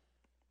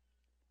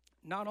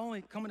 Not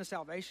only coming to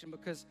salvation,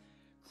 because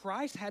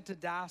Christ had to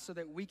die so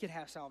that we could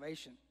have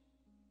salvation.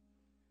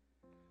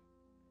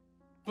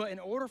 But in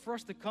order for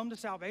us to come to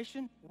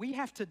salvation, we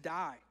have to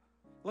die.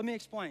 Let me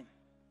explain.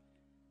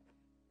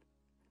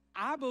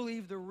 I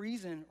believe the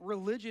reason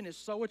religion is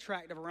so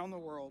attractive around the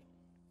world,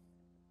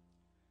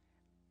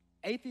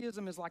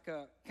 atheism is like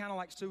a kind of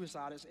like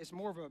suicide. It's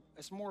more of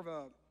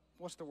a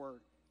what's the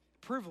word?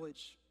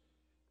 Privilege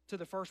to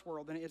the first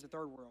world than it is the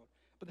third world.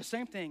 But the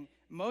same thing,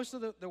 most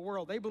of the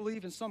world, they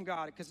believe in some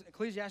God, because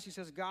Ecclesiastes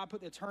says God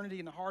put the eternity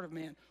in the heart of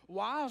man.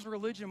 Why is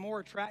religion more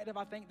attractive,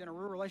 I think, than a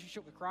real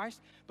relationship with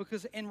Christ?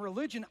 Because in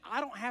religion,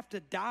 I don't have to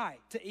die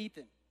to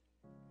Ethan.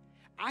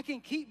 I can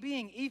keep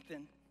being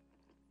Ethan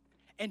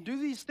and do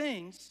these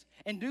things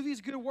and do these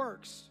good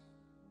works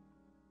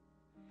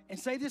and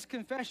say this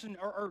confession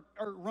or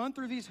run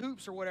through these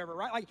hoops or whatever,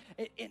 right? Like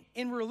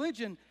in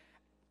religion,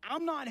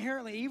 I'm not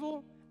inherently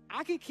evil.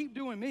 I can keep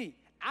doing me.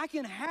 I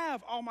can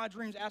have all my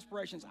dreams,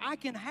 aspirations. I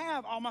can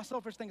have all my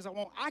selfish things I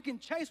want. I can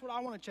chase what I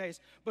want to chase.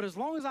 But as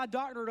long as I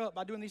doctor it up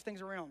by doing these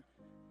things around,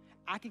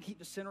 I can keep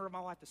the center of my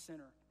life the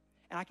center.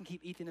 And I can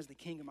keep Ethan as the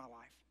king of my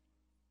life.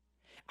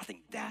 I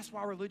think that's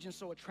why religion is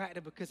so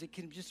attractive, because it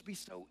can just be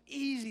so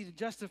easy to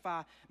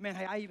justify, man,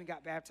 hey, I even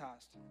got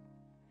baptized.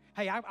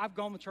 Hey, I've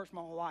gone to church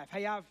my whole life.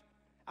 Hey,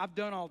 I've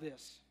done all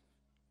this.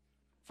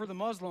 For the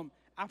Muslim,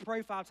 I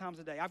pray 5 times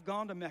a day. I've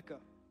gone to Mecca.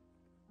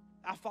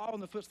 I follow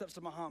in the footsteps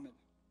of Muhammad.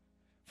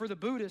 For the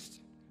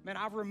Buddhist, man,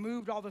 I've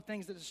removed all the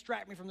things that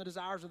distract me from the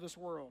desires of this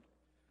world.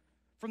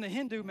 From the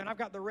Hindu, man, I've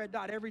got the red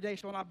dot every day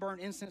showing I burn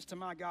incense to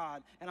my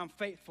God, and I'm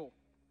faithful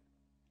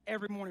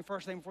every morning,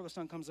 first thing before the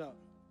sun comes up.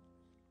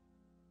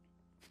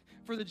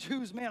 For the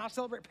Jews, man, I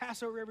celebrate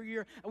Passover every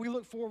year, and we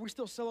look forward, we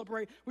still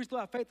celebrate, we still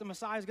have faith the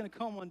Messiah is going to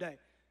come one day.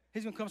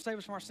 He's going to come save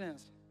us from our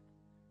sins.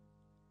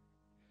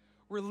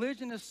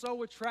 Religion is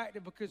so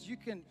attractive because you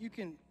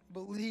can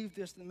believe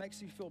this that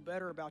makes you feel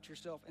better about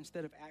yourself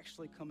instead of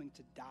actually coming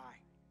to die.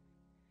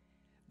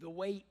 The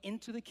way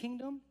into the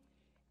kingdom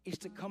is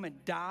to come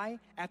and die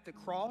at the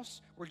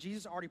cross where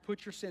Jesus already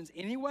put your sins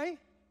anyway.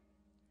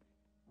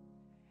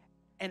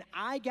 And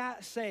I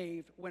got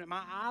saved when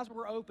my eyes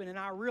were open and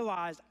I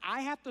realized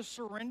I have to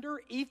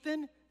surrender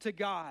Ethan to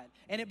God.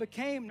 And it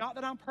became, not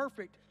that I'm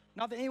perfect,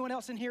 not that anyone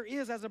else in here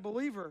is as a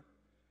believer,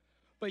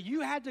 but you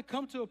had to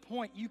come to a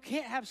point. You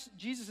can't have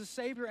Jesus as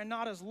Savior and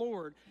not as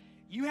Lord.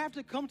 You have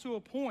to come to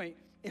a point.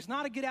 It's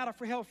not a get out of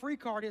hell free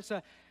card. It's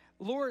a,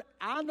 Lord,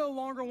 I no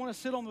longer want to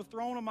sit on the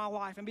throne of my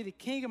life and be the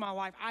king of my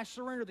life. I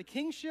surrender the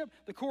kingship,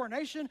 the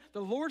coronation,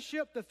 the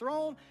lordship, the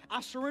throne.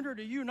 I surrender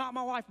to you, not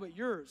my life, but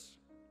yours.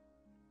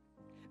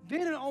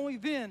 Then and only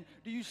then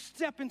do you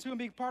step into and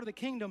be part of the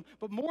kingdom.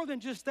 But more than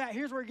just that,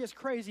 here's where it gets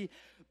crazy.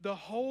 The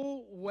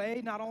whole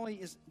way not only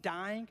is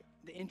dying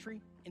the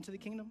entry into the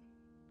kingdom,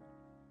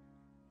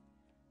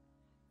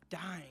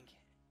 dying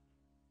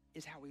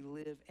is how we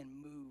live and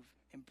move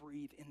and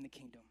breathe in the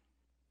kingdom.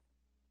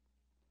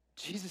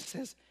 Jesus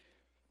says,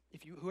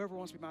 whoever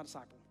wants to be my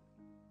disciple,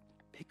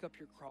 pick up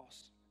your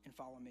cross and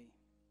follow me.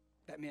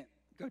 That meant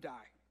go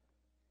die.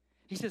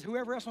 He says,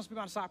 whoever else wants to be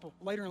my disciple,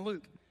 later in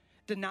Luke,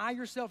 deny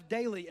yourself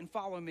daily and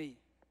follow me.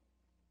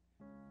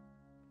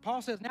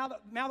 Paul says, now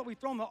that we've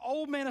thrown the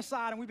old man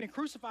aside and we've been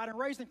crucified and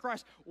raised in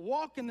Christ,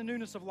 walk in the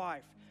newness of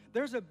life.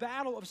 There's a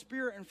battle of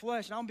spirit and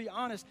flesh. And I'm going to be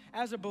honest,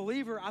 as a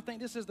believer, I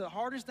think this is the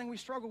hardest thing we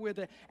struggle with.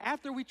 That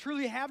after we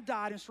truly have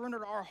died and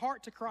surrendered our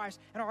heart to Christ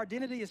and our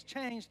identity is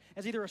changed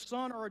as either a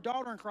son or a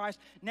daughter in Christ,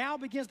 now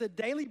begins the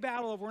daily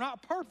battle of we're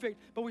not perfect,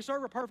 but we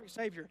serve a perfect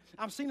Savior.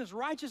 I'm seen as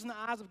righteous in the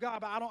eyes of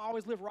God, but I don't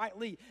always live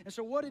rightly. And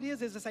so what it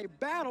is it's a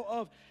battle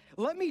of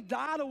let me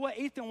die to what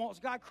Ethan wants.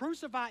 God,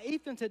 crucify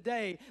Ethan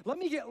today. Let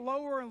me get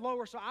lower and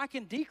lower so I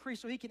can decrease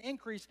so he can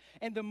increase.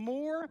 And the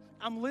more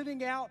I'm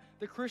living out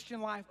the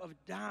Christian life of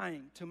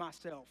dying to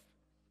myself,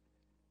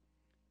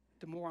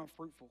 the more I'm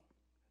fruitful,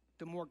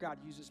 the more God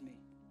uses me.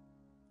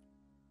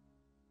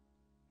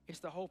 It's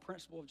the whole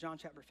principle of John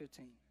chapter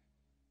 15.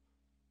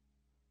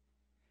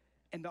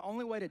 And the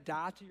only way to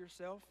die to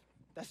yourself,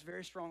 that's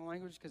very strong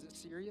language because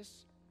it's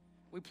serious.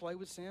 We play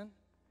with sin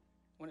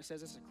when it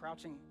says it's a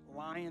crouching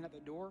lion at the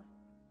door.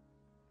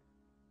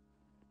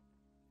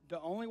 The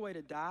only way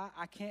to die,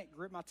 I can't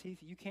grit my teeth.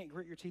 You can't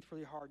grit your teeth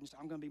really hard and say,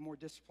 I'm going to be more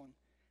disciplined.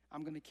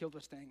 I'm going to kill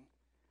this thing.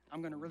 I'm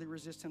going to really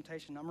resist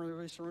temptation. I'm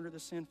really surrender to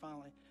sin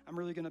finally. I'm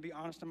really going to be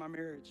honest in my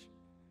marriage.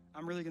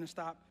 I'm really going to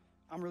stop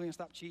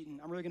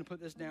cheating. I'm really going to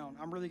put this down.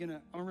 I'm really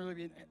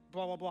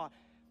blah, blah, blah.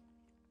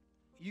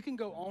 You can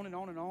go on and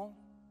on and on.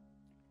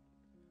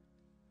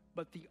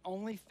 But the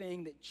only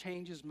thing that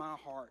changes my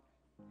heart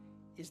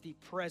is the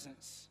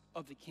presence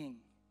of the King.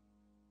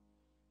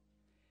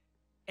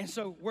 And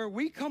so where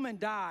we come and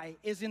die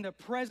is in the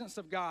presence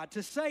of God.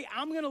 To say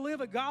I'm going to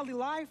live a godly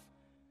life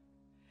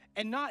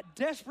and not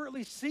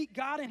desperately seek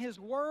God in His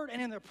Word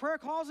and in the prayer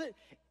closet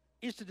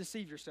is to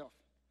deceive yourself.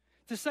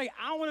 To say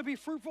I want to be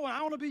fruitful and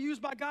I want to be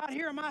used by God,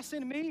 here am I,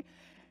 send me,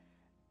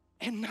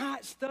 and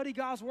not study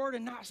God's Word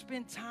and not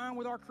spend time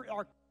with our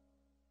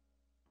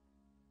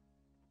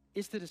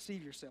is to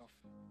deceive yourself.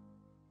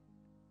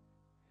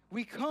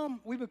 We become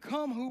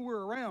who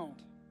we're around.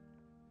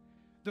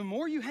 The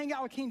more you hang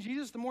out with King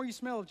Jesus, the more you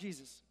smell of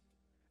Jesus.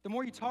 The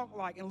more you talk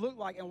like and look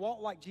like and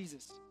walk like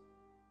Jesus.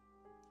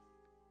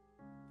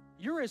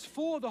 You're as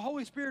full of the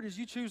Holy Spirit as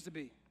you choose to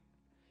be.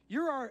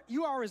 You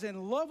are as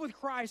in love with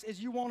Christ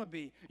as you want to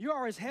be. You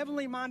are as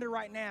heavenly minded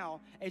right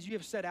now as you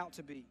have set out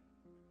to be.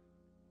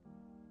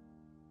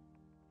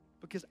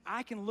 Because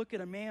I can look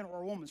at a man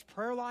or a woman's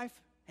prayer life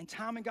and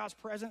time in God's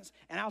presence,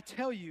 and I'll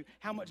tell you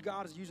how much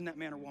God is using that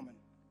man or woman.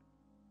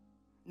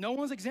 No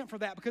one's exempt from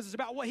that because it's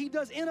about what He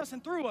does in us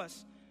and through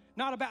us,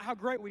 not about how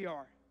great we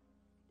are.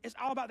 It's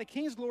all about the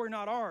King's glory,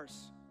 not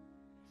ours.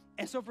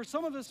 And so for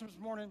some of us this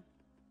morning,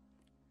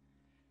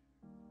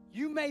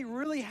 you may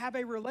really have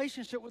a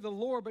relationship with the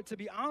Lord, but to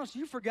be honest,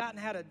 you've forgotten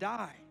how to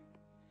die.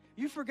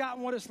 You've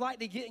forgotten what it's like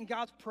to get in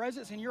God's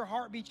presence and your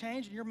heart be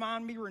changed and your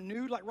mind be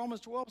renewed, like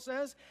Romans 12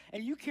 says,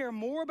 and you care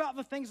more about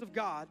the things of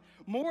God,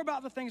 more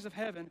about the things of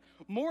heaven,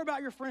 more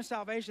about your friend's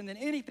salvation than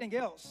anything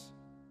else.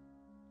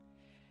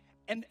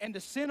 And the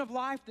sin of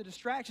life, the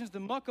distractions,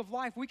 the muck of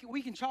life,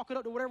 we can chalk it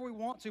up to whatever we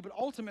want to, but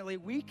ultimately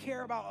we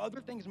care about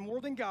other things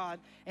more than God,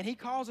 and He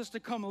calls us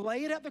to come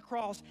lay it at the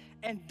cross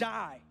and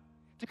die,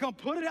 to come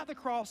put it at the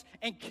cross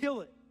and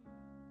kill it.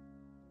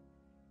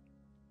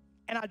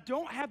 And I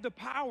don't have the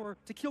power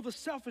to kill the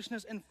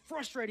selfishness and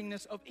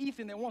frustratingness of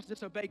Ethan that wants to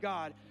disobey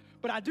God,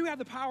 but I do have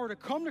the power to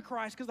come to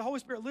Christ because the Holy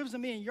Spirit lives in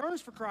me and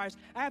yearns for Christ.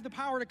 I have the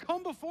power to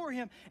come before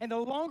Him, and the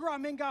longer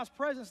I'm in God's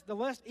presence, the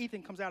less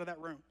Ethan comes out of that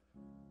room.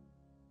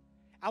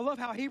 I love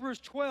how Hebrews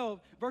 12,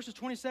 verses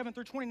 27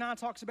 through 29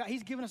 talks about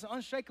He's given us an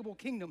unshakable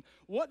kingdom.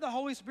 What the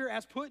Holy Spirit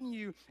has put in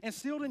you and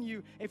sealed in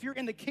you, if you're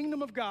in the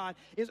kingdom of God,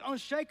 is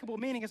unshakable,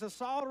 meaning it's a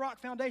solid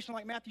rock foundation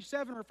like Matthew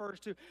 7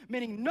 refers to,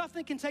 meaning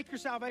nothing can take your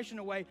salvation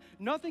away.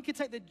 Nothing can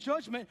take the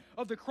judgment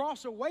of the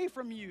cross away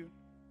from you.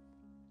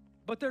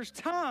 But there's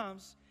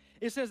times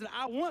it says that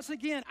I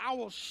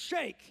will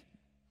shake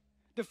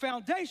the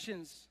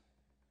foundations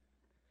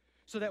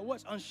so that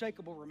what's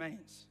unshakable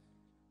remains.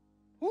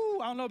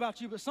 Ooh, I don't know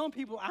about you, but some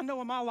people I know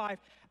in my life,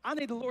 I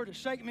need the Lord to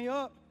shake me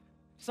up,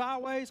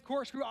 sideways,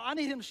 corkscrew. I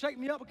need Him to shake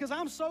me up because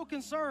I'm so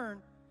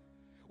concerned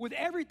with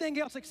everything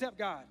else except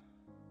God.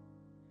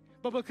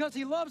 But because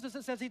He loves us,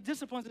 it says He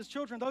disciplines His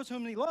children, those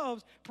whom He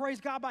loves,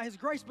 praise God by His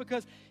grace,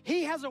 because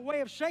He has a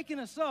way of shaking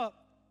us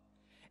up.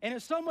 And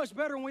it's so much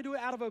better when we do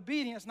it out of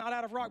obedience, not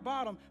out of rock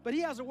bottom. But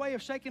He has a way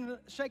of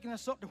shaking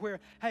us up to where,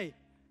 hey,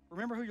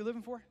 remember who you're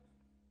living for?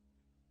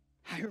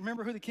 Hey,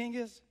 remember who the King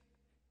is?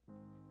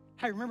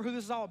 Hey, remember who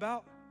this is all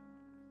about?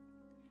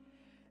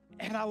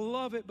 And I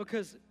love it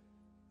because,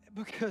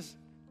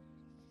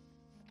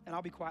 and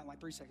I'll be quiet in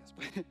like 3 seconds,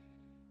 but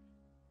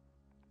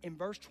in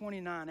verse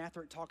 29,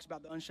 after it talks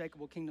about the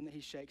unshakable kingdom that He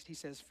shakes, He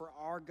says, for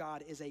our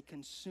God is a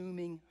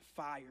consuming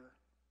fire.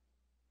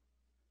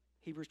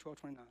 Hebrews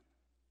 12:29.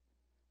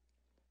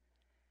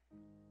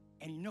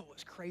 And you know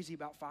what's crazy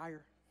about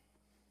fire?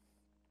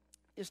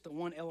 It's the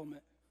one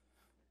element.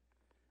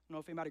 I don't know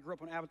if anybody grew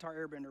up on Avatar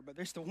Airbender, but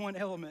there's the one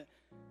element.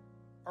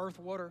 Earth,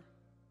 water,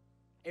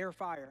 air,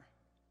 fire.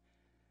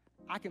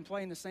 I can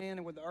play in the sand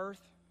and with the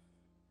earth,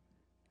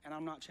 and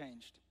I'm not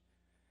changed.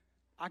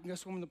 I can go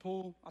swim in the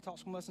pool. I taught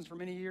swim lessons for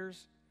many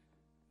years.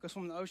 Go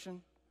swim in the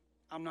ocean.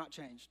 I'm not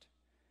changed.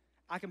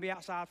 I can be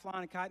outside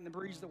flying a kite in the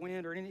breeze, the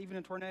wind, or even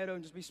a tornado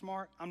and just be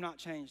smart. I'm not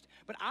changed.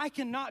 But I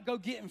cannot go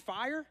get in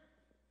fire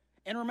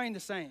and remain the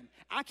same.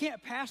 I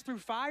can't pass through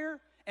fire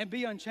and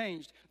be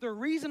unchanged. The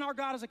reason our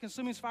God is a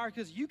consuming fire is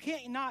because you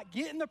can't not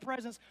get in the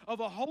presence of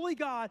a holy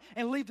God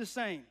and leave the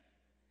same.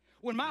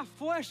 When my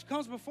flesh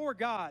comes before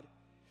God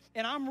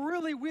and I'm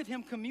really with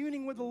him,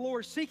 communing with the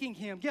Lord, seeking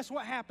him, guess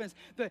what happens?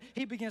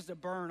 He begins to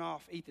burn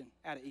off Ethan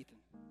out of Ethan.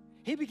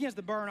 He begins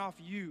to burn off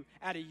you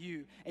out of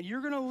you. And you're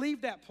going to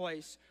leave that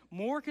place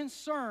more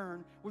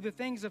concerned with the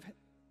things of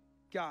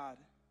God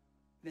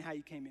than how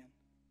you came in.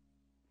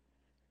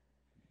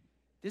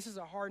 This is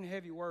a hard and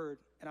heavy word,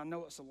 and I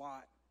know it's a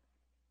lot.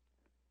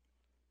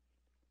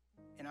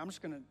 And I'm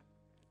just going to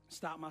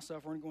stop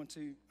myself. I'm going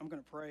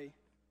to pray.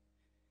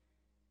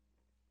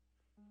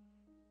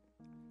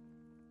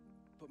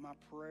 But my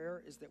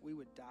prayer is that we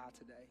would die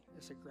today.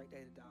 It's a great day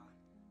to die.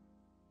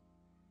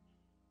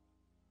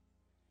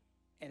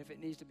 And if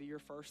it needs to be your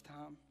first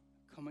time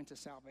coming to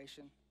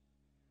salvation,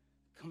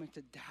 coming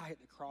to die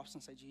at the cross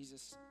and say,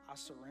 Jesus, I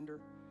surrender.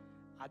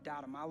 I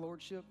die to my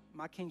lordship,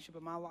 my kingship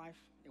of my life.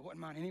 It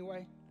wasn't mine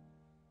anyway.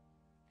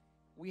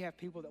 We have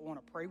people that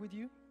want to pray with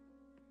you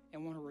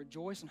and want to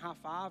rejoice and high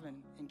five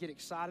and get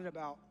excited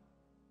about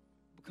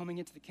coming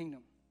into the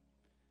kingdom.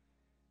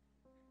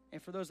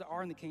 And for those that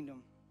are in the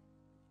kingdom,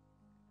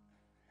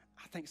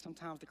 I think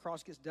sometimes the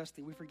cross gets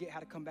dusty. We forget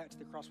how to come back to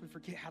the cross. We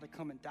forget how to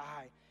come and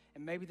die.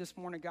 And maybe this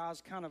morning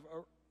God's kind of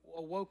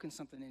awoken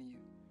something in you.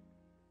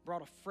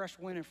 Brought a fresh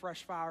wind and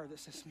fresh fire that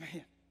says,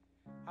 man,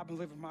 I've been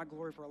living my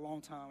glory for a long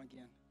time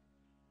again.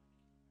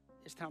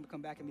 It's time to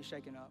come back and be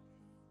shaken up.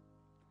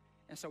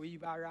 And so will you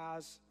bow your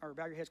eyes, or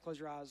bow your heads, close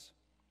your eyes.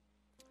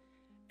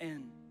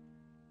 And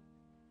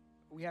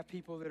we have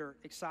people that are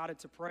excited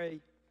to pray.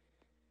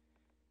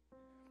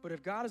 But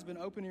if God has been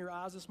opening your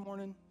eyes this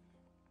morning,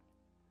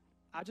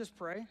 I just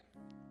pray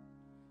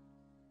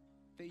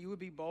that you would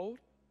be bold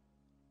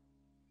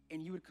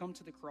and you would come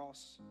to the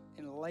cross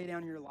and lay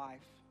down your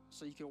life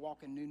so you could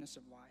walk in newness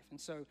of life. And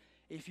so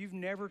if you've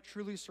never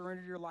truly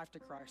surrendered your life to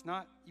Christ,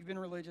 not you've been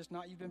religious,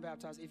 not you've been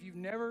baptized, if you've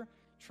never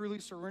truly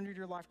surrendered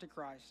your life to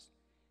Christ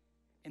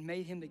and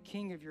made him the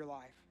king of your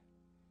life,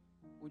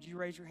 would you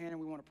raise your hand and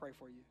we want to pray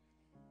for you?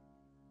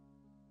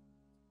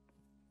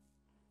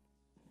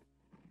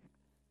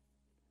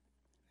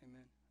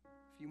 Amen.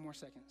 A few more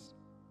seconds.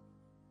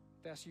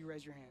 If that's you,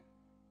 raise your hand.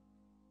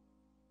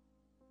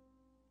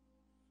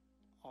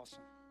 Awesome.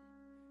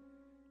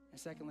 And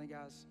secondly,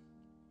 guys,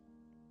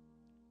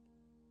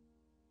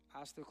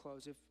 eyes still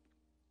closed.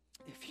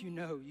 If you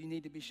know you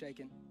need to be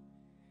shaken,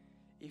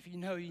 if you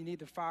know you need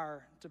the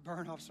fire to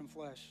burn off some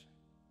flesh,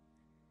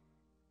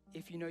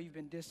 if you know you've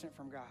been distant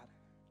from God,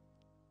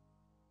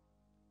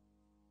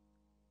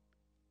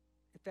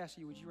 if that's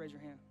you, would you raise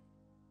your hand?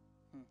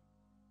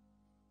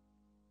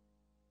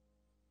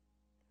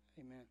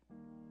 Amen.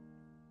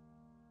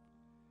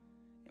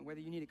 And whether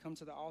you need to come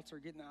to the altar,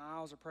 get in the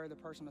aisles, or pray with the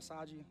person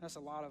beside you, that's a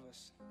lot of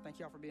us. Thank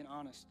y'all for being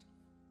honest.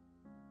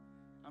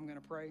 I'm going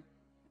to pray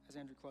as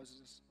Andrew closes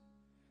us.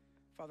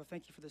 Father,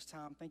 thank you for this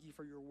time. Thank you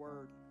for your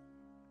word.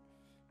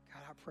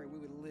 God, I pray we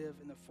would live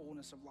in the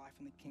fullness of life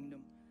in the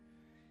kingdom,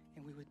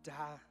 and we would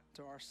die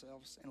to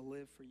ourselves and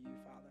live for you,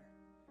 Father.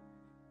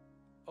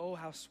 Oh,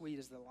 how sweet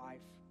is the life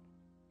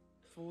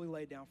fully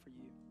laid down for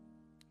you.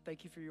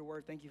 Thank you for your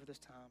word. Thank you for this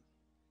time.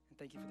 And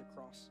thank you for the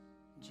cross.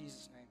 In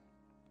Jesus'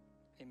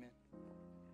 name, amen.